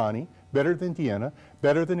than Connie, better than Deanna,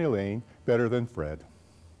 better than Elaine, better than Fred.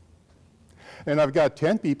 And I've got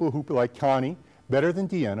 10 people who like Connie better than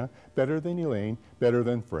Deanna, better than Elaine, better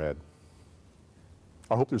than Fred.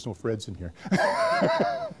 I hope there's no Freds in here.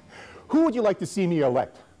 Who would you like to see me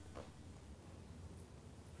elect?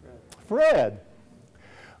 Fred.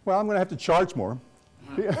 Well, I'm going to have to charge more.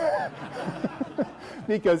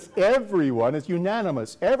 Because everyone is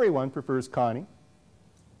unanimous. Everyone prefers Connie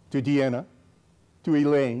to Deanna, to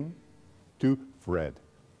Elaine, to Fred.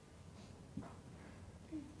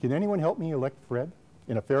 Can anyone help me elect Fred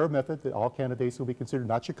in a fair method that all candidates will be considered,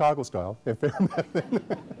 not Chicago style, a fair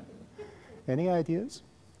method? Any ideas?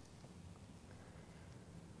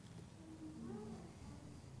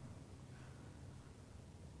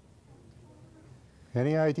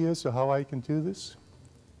 Any ideas of how I can do this?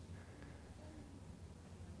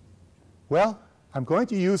 Well, I'm going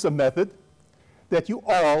to use a method that you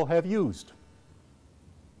all have used.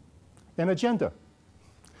 An agenda.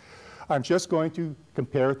 I'm just going to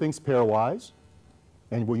compare things pairwise.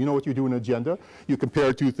 And well, you know what you do in an agenda? You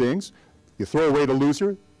compare two things. You throw away the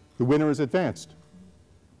loser. The winner is advanced.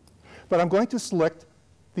 But I'm going to select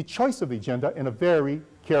the choice of the agenda in a very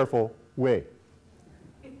careful way.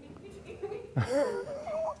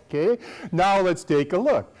 Okay, now let's take a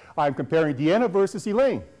look. I'm comparing Deanna versus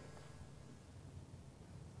Elaine.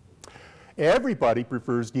 Everybody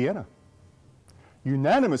prefers Deanna.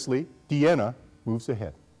 Unanimously, Deanna moves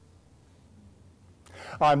ahead.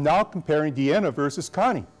 I'm now comparing Deanna versus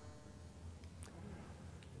Connie.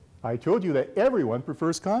 I told you that everyone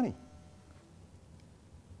prefers Connie.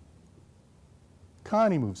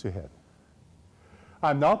 Connie moves ahead.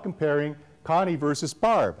 I'm now comparing Connie versus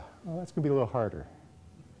Barb. Well, that's going to be a little harder.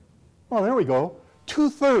 Well, there we go.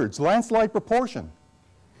 2/3, landslide proportion.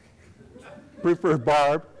 Prefer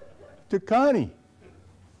Barb to Connie.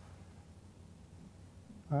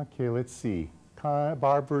 Okay, let's see.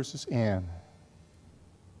 Barb versus Anne.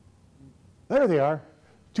 There they are.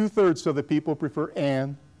 2/3 of the people prefer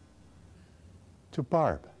Anne to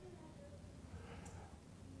Barb.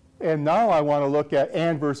 And now I want to look at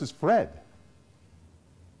Anne versus Fred.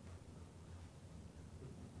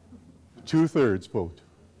 2/3 vote.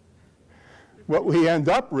 What we end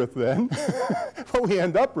up with then, what we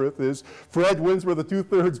end up with is Fred wins with a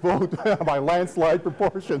 2/3 vote by landslide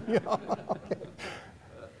proportion. You know? Okay.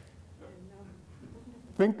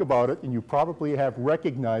 Think about it, and you probably have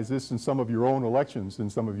recognized this in some of your own elections, in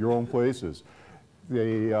some of your own places.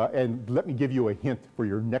 And let me give you a hint for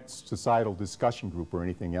your next societal discussion group or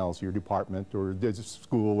anything else, your department or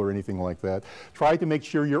school or anything like that. Try to make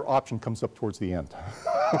sure your option comes up towards the end.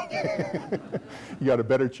 You got a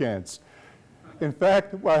better chance. In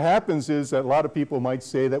fact, what happens is that a lot of people might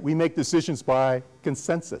say that we make decisions by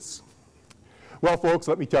consensus. Well, folks,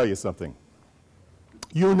 let me tell you something.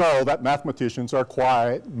 You know that mathematicians are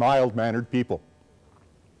quiet, mild-mannered people.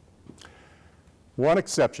 One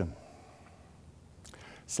exception.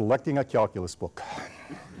 Selecting a calculus book.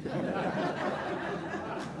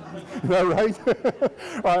 Is that right?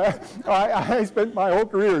 I spent my whole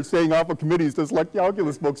career staying off of committees to select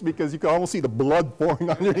calculus books because you can almost see the blood pouring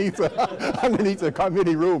underneath the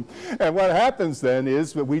committee room. And what happens then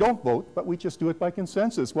is that we don't vote, but we just do it by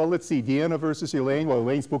consensus. Well, let's see, Deanna versus Elaine. Well,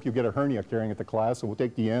 Elaine's book, you'll get a hernia carrying it to class, so we'll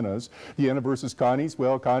take Deanna's. Deanna versus Connie's.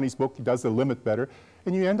 Well, Connie's book does the limit better.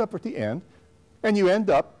 And you end up at the end, and you end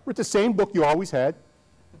up with the same book you always had.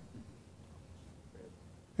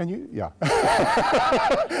 And you, yeah.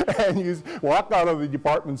 And you walk out of the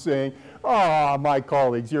department saying, "Oh, my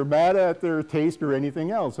colleagues, you're mad at their taste or anything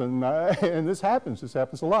else." And this happens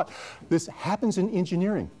a lot. This happens in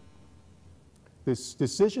engineering. This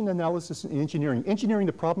decision analysis in engineering. Engineering,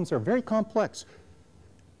 the problems are very complex.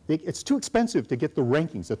 It's too expensive to get the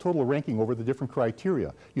rankings, the total ranking over the different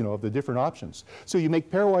criteria, you know, of the different options. So you make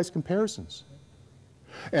pairwise comparisons.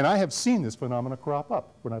 And I have seen this phenomena crop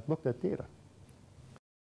up when I've looked at data.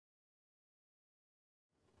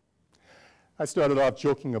 I started off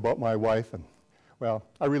joking about my wife, and, well,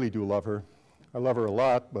 I really do love her. I love her a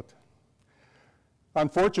lot, but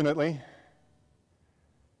unfortunately,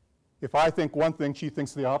 if I think one thing, she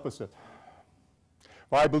thinks the opposite.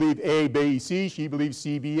 If I believe A, B, C, she believes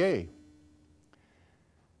C, B, A.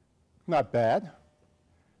 Not bad.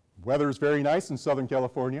 Weather is very nice in Southern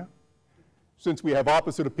California. Since we have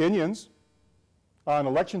opposite opinions, on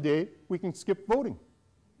election day, we can skip voting.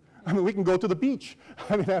 I mean, we can go to the beach.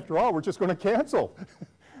 I mean, after all, we're just going to cancel.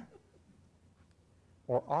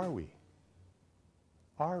 Or are we?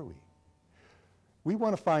 Are we? We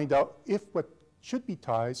want to find out if what should be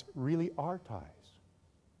ties really are ties.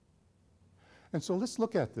 And so let's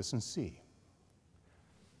look at this and see.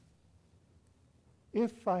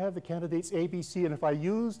 If I have the candidates A, B, C, and if I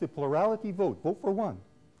use the plurality vote for one,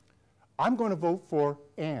 I'm going to vote for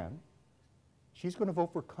Anne. She's going to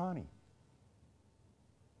vote for Connie.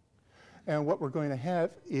 And what we're going to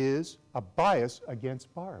have is a bias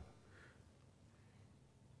against Barb.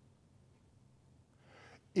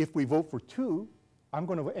 If we vote for two, I'm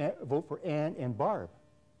going to vote for Anne and Barb.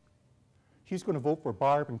 She's going to vote for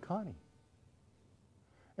Barb and Connie.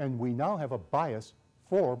 And we now have a bias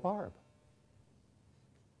for Barb.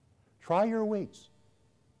 Try your weights.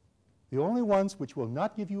 The only ones which will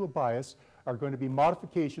not give you a bias are going to be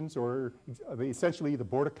modifications or essentially the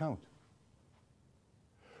border count.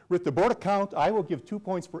 With the border count, I will give 2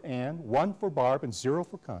 points for Anne, 1 for Barb, and 0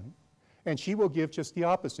 for Connie. And she will give just the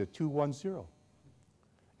opposite, 2, 1, 0.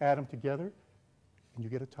 Add them together, and you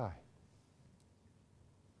get a tie.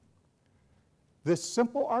 This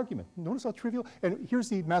simple argument, notice how trivial, and here's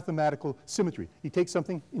the mathematical symmetry. You take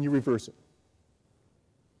something and you reverse it.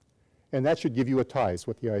 And that should give you a tie, is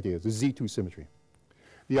what the idea is, the Z2 symmetry.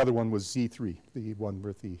 The other one was Z3, the one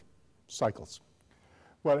with the cycles.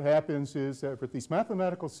 What happens is that with these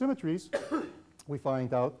mathematical symmetries, we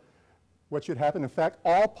find out what should happen. In fact,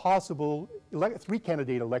 all possible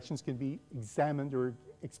 3-candidate elections can be examined or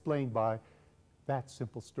explained by That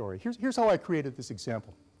simple story. Here's how I created this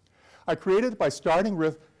example. I created it by starting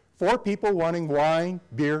with 4 people wanting wine,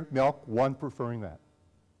 beer, milk, 1 preferring that.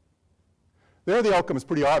 There the outcome is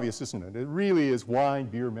pretty obvious, isn't it? It really is wine,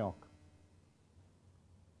 beer, milk.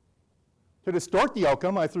 To distort the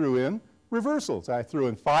outcome, I threw in reversals. I threw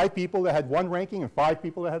in 5 people that had 1 ranking and 5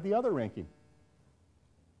 people that had the other ranking.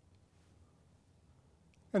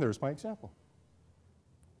 And there's my example.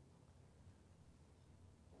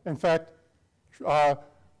 In fact,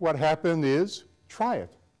 what happened is, try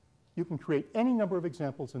it. You can create any number of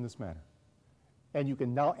examples in this manner. And you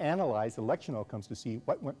can now analyze election outcomes to see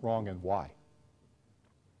what went wrong and why.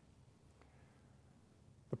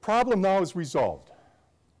 The problem now is resolved.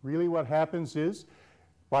 Really what happens is,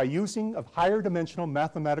 by using of higher dimensional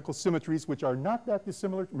mathematical symmetries, which are not that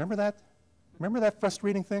dissimilar, remember that? Remember that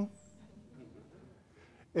frustrating thing?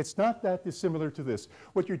 It's not that dissimilar to this.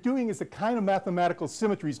 What you're doing is the kind of mathematical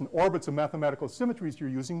symmetries and orbits of mathematical symmetries you're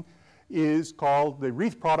using is called the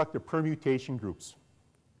Reith product of permutation groups.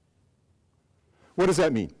 What does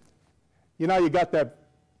that mean? You know, you got that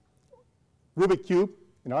Rubik cube,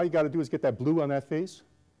 and all you got to do is get that blue on that face,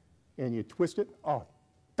 and you twist it. Oh,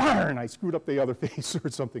 darn, I screwed up the other face, or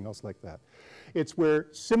something else like that. It's where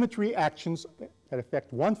symmetry actions that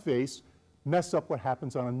affect one face mess up what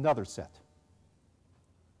happens on another set.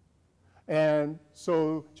 And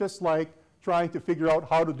so just like trying to figure out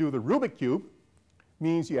how to do the Rubik cube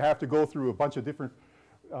means you have to go through a bunch of different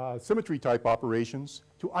symmetry type operations.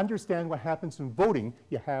 To understand what happens in voting,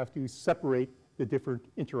 you have to separate the different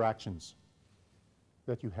interactions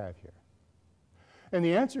that you have here. And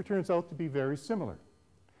the answer turns out to be very similar.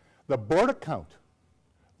 The board account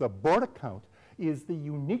is the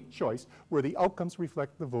unique choice where the outcomes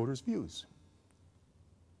reflect the voters' views.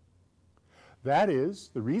 That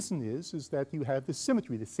is, the reason is that you have the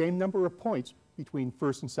symmetry, the same number of points between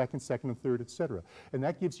first and second and third, etc. And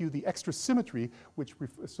that gives you the extra symmetry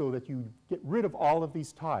so that you get rid of all of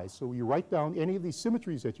these ties. So you write down any of these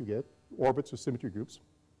symmetries that you get, orbits or symmetry groups.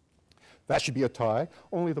 That should be a tie.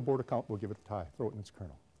 Only the board account will give it a tie, throw it in its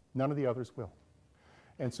kernel. None of the others will.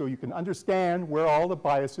 And so you can understand where all the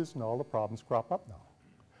biases and all the problems crop up now.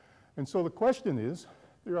 And so the question is,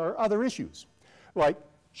 there are other issues, like,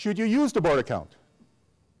 should you use the board account?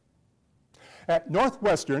 At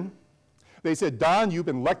Northwestern, they said, Don, you've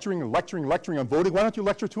been lecturing on voting. Why don't you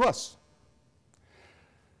lecture to us?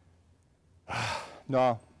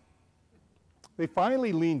 No. They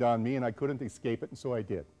finally leaned on me, and I couldn't escape it, and so I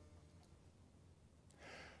did.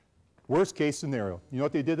 Worst case scenario. You know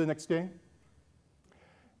what they did the next day?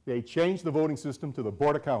 They changed the voting system to the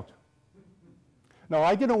board account. Now,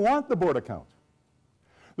 I didn't want the board account.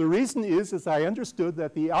 The reason is I understood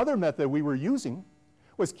that the other method we were using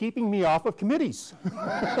was keeping me off of committees.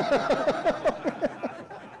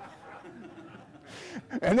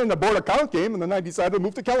 And then the board account came, and then I decided to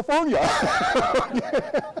move to California.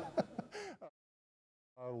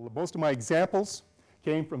 Most of my examples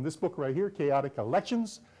came from this book right here, Chaotic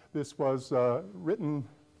Elections. This was written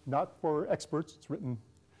not for experts. It's written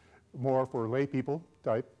more for lay people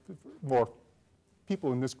type, more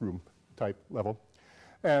people in this group type level.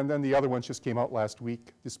 And then the other one just came out last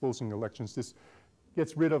week, Disposing Elections. This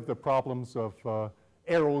gets rid of the problems of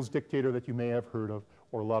Arrow's dictator that you may have heard of,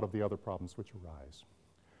 or a lot of the other problems which arise.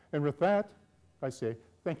 And with that, I say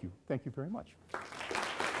thank you. Thank you very much.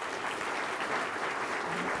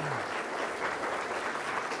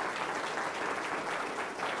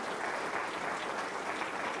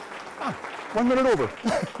 1 minute over.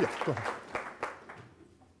 Yeah, go ahead.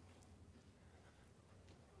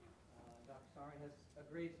 Dr. Saari has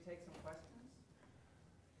agreed to take some questions.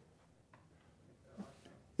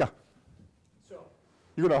 Yeah. So,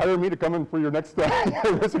 You're going to hire me to come in for your next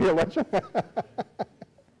university election?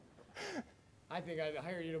 I think I'd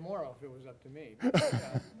hire you tomorrow if it was up to me. But,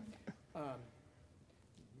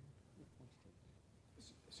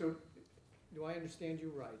 so, do I understand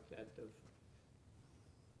you right, that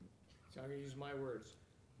so I'm going to use my words,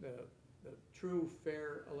 the true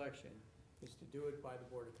fair election is to do it by the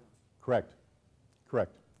board account? Correct.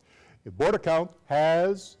 Correct. The board account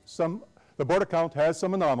has some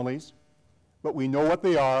anomalies, but we know what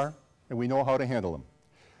they are and we know how to handle them.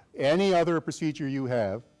 Any other procedure you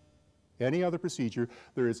have, any other procedure,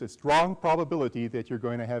 there is a strong probability that you're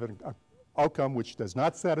going to have an outcome which does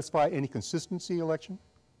not satisfy any consistency election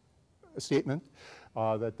statement,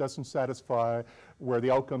 that doesn't satisfy where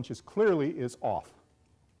the outcome just clearly is off.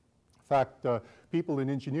 In fact, people in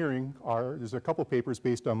engineering there's a couple papers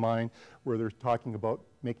based on mine where they're talking about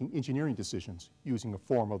making engineering decisions using a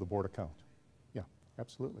form of the board account. Yeah,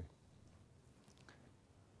 absolutely.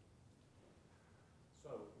 So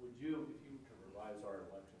would you, if you were to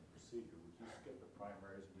procedure, would you skip the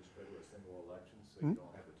primaries and just go to a single election so you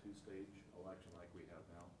don't have a two-stage election like we have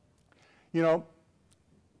now? You know,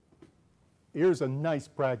 here's a nice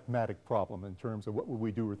pragmatic problem in terms of what would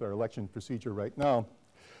we do with our election procedure right now.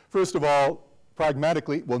 First of all,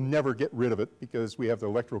 pragmatically, we'll never get rid of it because we have the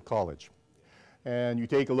Electoral College. And you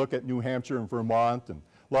take a look at New Hampshire and Vermont and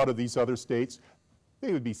a lot of these other states,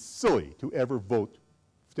 they would be silly to ever vote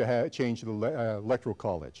to change the Electoral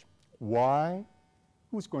College. Why?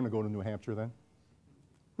 Who's going to go to New Hampshire then?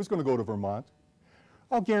 Who's going to go to Vermont?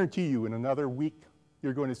 I'll guarantee you in another week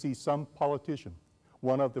you're going to see some politician,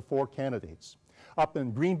 one of the 4 candidates, up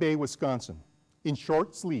in Green Bay, Wisconsin, in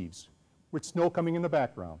short sleeves, with snow coming in the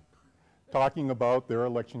background, talking about their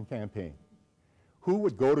election campaign. Who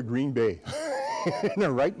would go to Green Bay in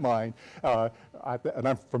their right mind? And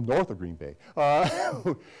I'm from north of Green Bay.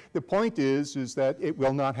 The point is that it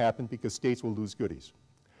will not happen because states will lose goodies.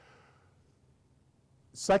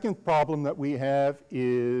 Second problem that we have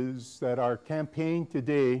is that our campaign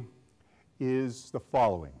today is the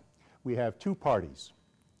following. We have 2 parties.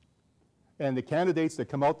 And the candidates that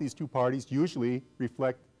come out these 2 parties usually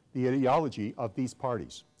reflect the ideology of these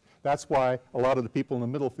parties. That's why a lot of the people in the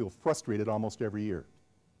middle feel frustrated almost every year.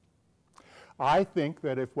 I think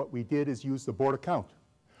that if what we did is use the board account,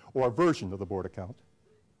 or a version of the board account,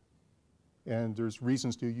 and there's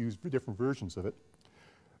reasons to use different versions of it,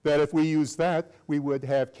 that if we use that, we would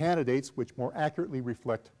have candidates which more accurately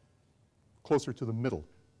reflect closer to the middle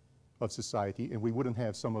of society, and we wouldn't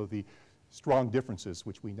have some of the strong differences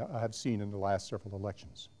which we have seen in the last several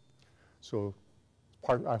elections. So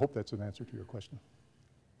I hope that's an answer to your question.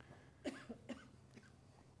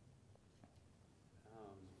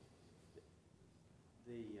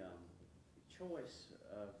 The choice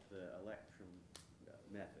of the election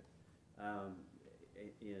method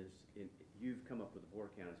you've come up with the board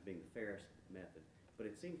count as being the fairest method, but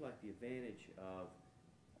it seems like the advantage of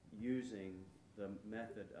using the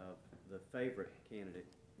method of the favorite candidate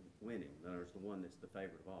winning, in other words, the one that's the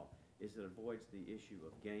favorite of all, is it avoids the issue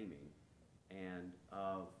of gaming and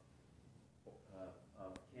of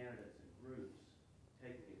candidates and groups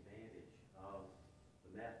taking advantage of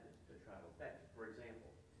the method to try to affect it. For example,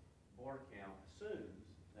 board count assumes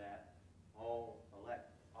that all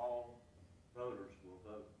voters will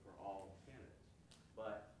vote for all candidates.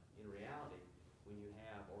 But in reality, when you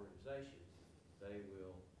have organizations, they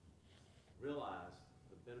will realize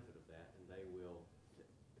the benefit of that, and they will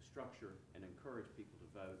structure and encourage people to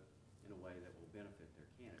vote in a way that will benefit their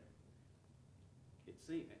candidate. It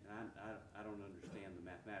seems, and I don't understand the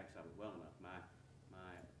mathematics of it well enough. My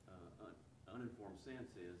uninformed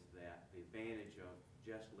sense is that the advantage of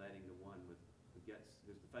just letting the one who's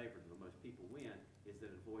the favorite of the most people win is that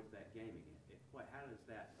it avoids that gaming. How does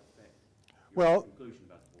that affect your conclusion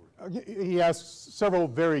about the board? He asked several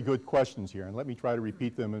very good questions here, and let me try to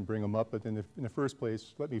repeat them and bring them up. But in the first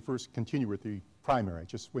place, let me first continue with the primary.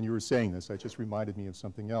 Just when you were saying this, it just reminded me of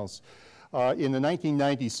something else. In the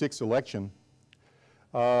 1996 election,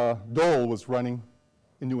 Dole was running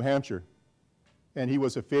in New Hampshire, and he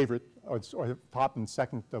was a favorite, or top and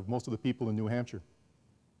second of most of the people in New Hampshire.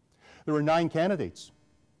 There were 9 candidates.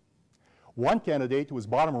 One candidate who was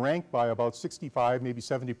bottom ranked by about 65, maybe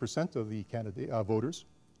 70% of the voters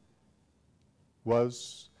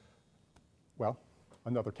was, well,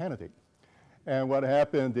 another candidate. And what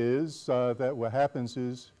happened is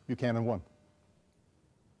Buchanan won.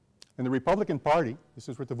 And the Republican Party, this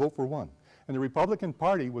is with the vote for one, and the Republican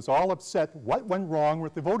Party was all upset what went wrong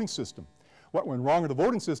with the voting system. What went wrong with the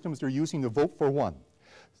voting system is they're using the vote for one.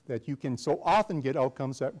 That you can so often get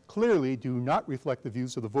outcomes that clearly do not reflect the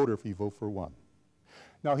views of the voter if you vote for one.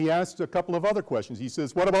 Now he asked a couple of other questions. He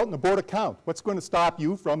says, what about in the board account? What's going to stop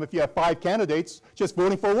you from, if you have 5 candidates, just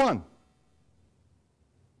voting for one?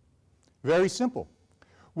 Very simple.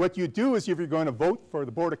 What you do is if you're going to vote for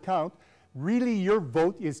the board account, really your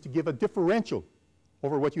vote is to give a differential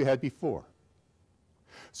over what you had before.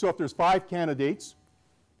 So if there's 5 candidates,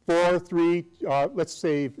 4, 3, let's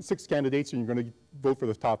say 6 candidates, and you're going to vote for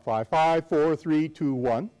the top 5. 5, 4, 3, 2,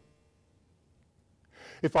 1.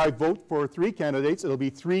 If I vote for 3 candidates, it'll be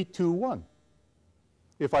 3, 2, 1.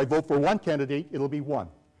 If I vote for 1 candidate, it'll be 1.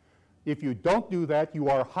 If you don't do that, you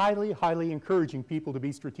are highly, highly encouraging people to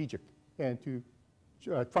be strategic and to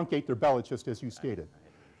truncate their ballot, just as you stated.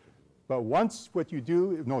 But once what you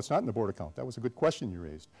do, no, it's not in the board account. That was a good question you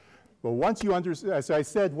raised. But once you as I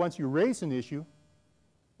said, once you raise an issue,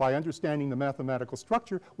 by understanding the mathematical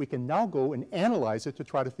structure, we can now go and analyze it to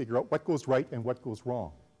try to figure out what goes right and what goes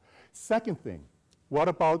wrong. Second thing, what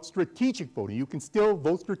about strategic voting? You can still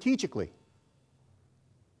vote strategically.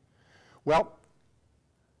 Well,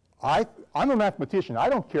 I'm a mathematician. I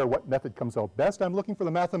don't care what method comes out best. I'm looking for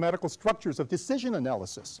the mathematical structures of decision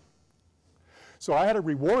analysis. So I had a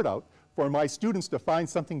reward out for my students to find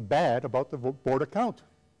something bad about the board account.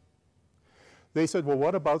 They said, well,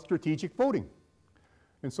 what about strategic voting?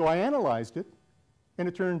 And so I analyzed it, and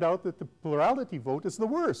it turned out that the plurality vote is the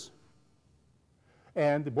worst.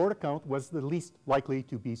 And the board account was the least likely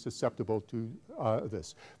to be susceptible to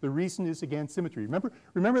this. The reason is, again, symmetry.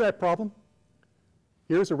 Remember that problem?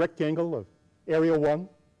 Here's a rectangle of area 1.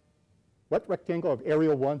 What rectangle of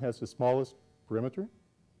area 1 has the smallest perimeter?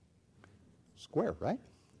 Square, right?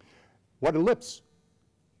 What ellipse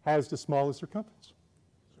has the smallest circumference?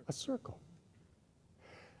 A circle.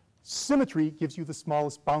 Symmetry gives you the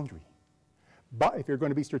smallest boundary. But if you're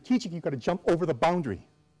going to be strategic, you've got to jump over the boundary.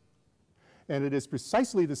 And it is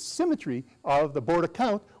precisely the symmetry of the board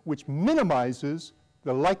account which minimizes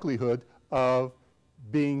the likelihood of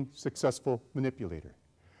being successful manipulator.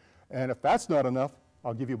 And if that's not enough,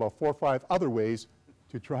 I'll give you about 4 or 5 other ways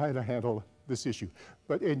to try to handle this issue.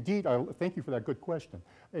 But indeed, thank you for that good question.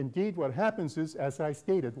 Indeed, what happens is, as I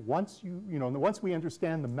stated, once we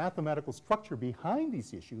understand the mathematical structure behind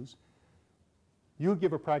these issues, you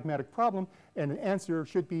give a pragmatic problem, and an answer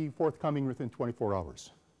should be forthcoming within 24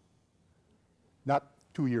 hours. Not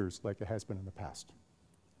 2 years like it has been in the past.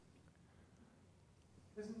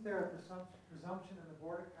 Isn't there a presumption in the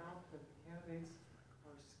board account that the candidates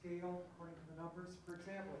are scaled according to the numbers? For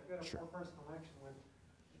example, if you had a four-person election with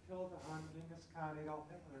Matilda Hunt, Genghis Khan, Adolf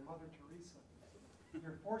Hitler, and Mother Teresa,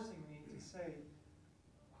 you're forcing me to say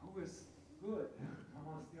who is good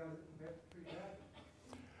amongst the other three bad.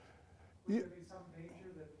 Would there be some danger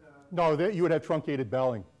that... No, you would have truncated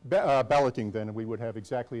balloting then, and we would have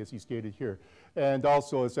exactly as you stated here. And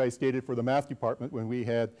also, as I stated for the math department, when we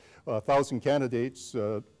had 1,000 candidates,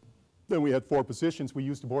 then we had 4 positions, we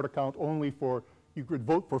used the board account only for, you could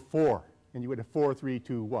vote for 4, and you would have 4, 3,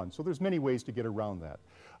 2, 1. So there's many ways to get around that.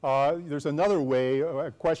 There's another way, a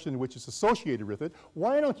question which is associated with it.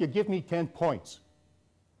 Why don't you give me 10 points?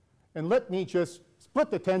 And let me just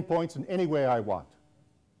split the 10 points in any way I want.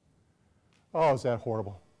 Oh, is that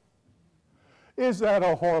horrible? Is that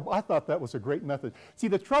a horrible? I thought that was a great method. See,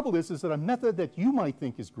 the trouble is that a method that you might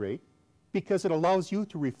think is great, because it allows you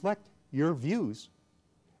to reflect your views,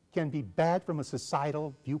 can be bad from a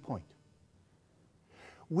societal viewpoint.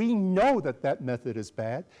 We know that that method is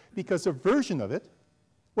bad because a version of it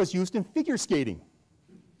was used in figure skating.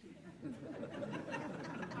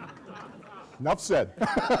 Enough said.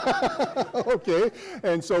 Okay,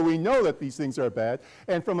 and so we know that these things are bad.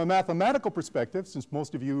 And from a mathematical perspective, since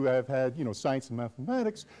most of you have had, science and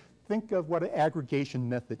mathematics, think of what an aggregation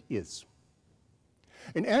method is.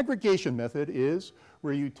 An aggregation method is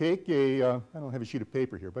where you take I don't have a sheet of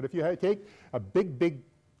paper here, but if you take a big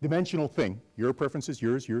dimensional thing, your preferences,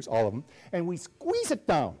 yours, all of them, and we squeeze it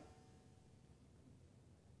down.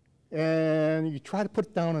 And you try to put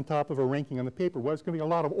it down on top of a ranking on the paper. Well, there's going to be a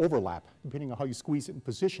lot of overlap, depending on how you squeeze it and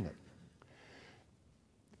position it.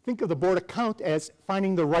 Think of the board account as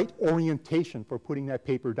finding the right orientation for putting that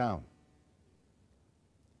paper down,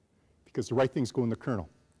 because the right things go in the kernel.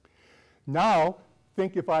 Now,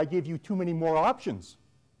 think if I give you too many more options.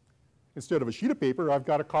 Instead of a sheet of paper, I've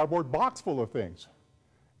got a cardboard box full of things,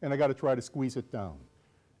 and I've got to try to squeeze it down.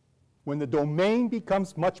 When the domain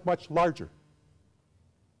becomes much, much larger,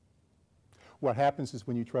 what happens is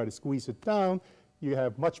when you try to squeeze it down, you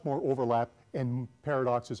have much more overlap, and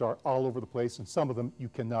paradoxes are all over the place, and some of them you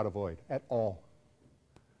cannot avoid at all.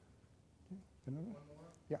 Okay.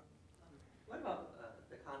 Yeah. What about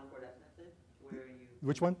the Concordat method, where you...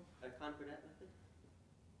 Which one? The Concordat method?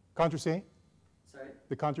 Condorcet? Sorry?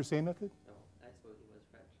 The Condorcet method? No, I suppose he was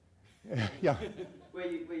French. Yeah. where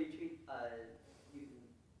you treat,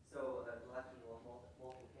 so an election with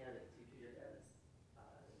multiple candidates, you treat it as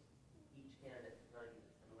each candidate running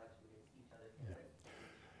an election against each other candidate.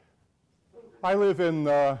 Yeah. I live in,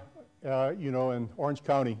 in Orange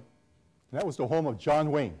County, and that was the home of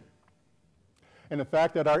John Wayne. And in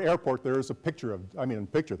fact, at our airport, there is a picture of,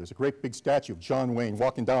 there's a great big statue of John Wayne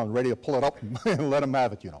walking down, ready to pull it up and let him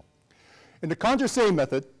have it, And the Condorcet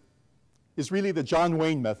method is really the John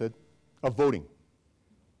Wayne method of voting.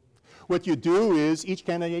 What you do is each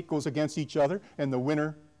candidate goes against each other, and the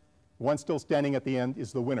winner, one still standing at the end,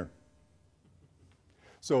 is the winner.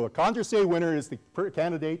 So a Condorcet winner is the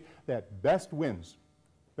candidate that best wins,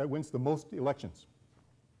 that wins the most elections,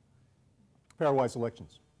 pairwise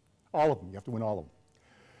elections. All of them, you have to win all of them.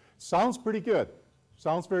 Sounds pretty good.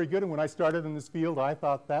 Sounds very good, and when I started in this field, I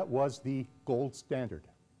thought that was the gold standard.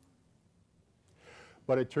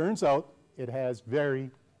 But it turns out it has very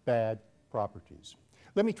bad properties.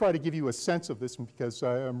 Let me try to give you a sense of this because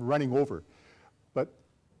I'm running over.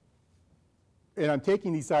 And I'm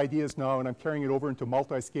taking these ideas now and I'm carrying it over into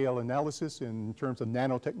multi-scale analysis in terms of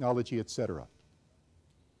nanotechnology, et cetera.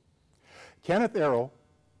 Kenneth Arrow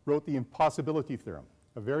wrote the impossibility theorem,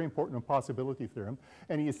 a very important impossibility theorem,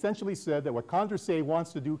 and he essentially said that what Condorcet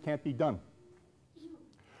wants to do can't be done,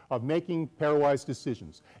 of making pairwise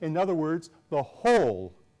decisions. In other words, the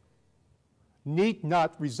whole need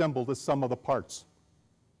not resemble the sum of the parts,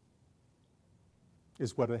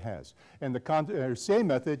 is what it has. And the Condorcet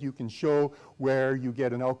method, you can show where you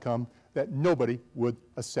get an outcome that nobody would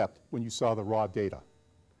accept when you saw the raw data.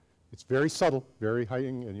 It's very subtle, very high,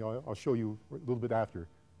 and I'll show you a little bit after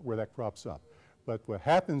where that crops up. But what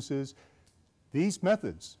happens is these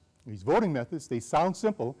methods, these voting methods, they sound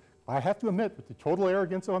simple. I have to admit, with the total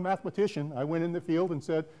arrogance of a mathematician, I went in the field and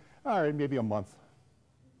said, all right, maybe a month,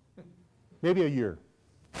 maybe a year,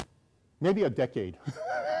 maybe a decade.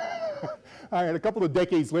 All right, a couple of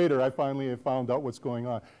decades later, I finally have found out what's going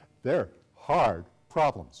on. They're hard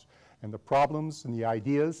problems. And the problems and the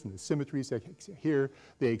ideas and the symmetries that here,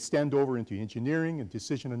 they extend over into engineering and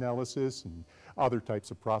decision analysis and other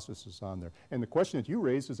types of processes on there. And the question that you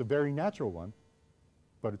raised is a very natural one,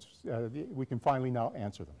 but it's, we can finally now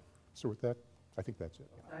answer them. So with that, I think that's it.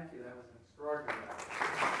 Well, thank you. That was an extraordinary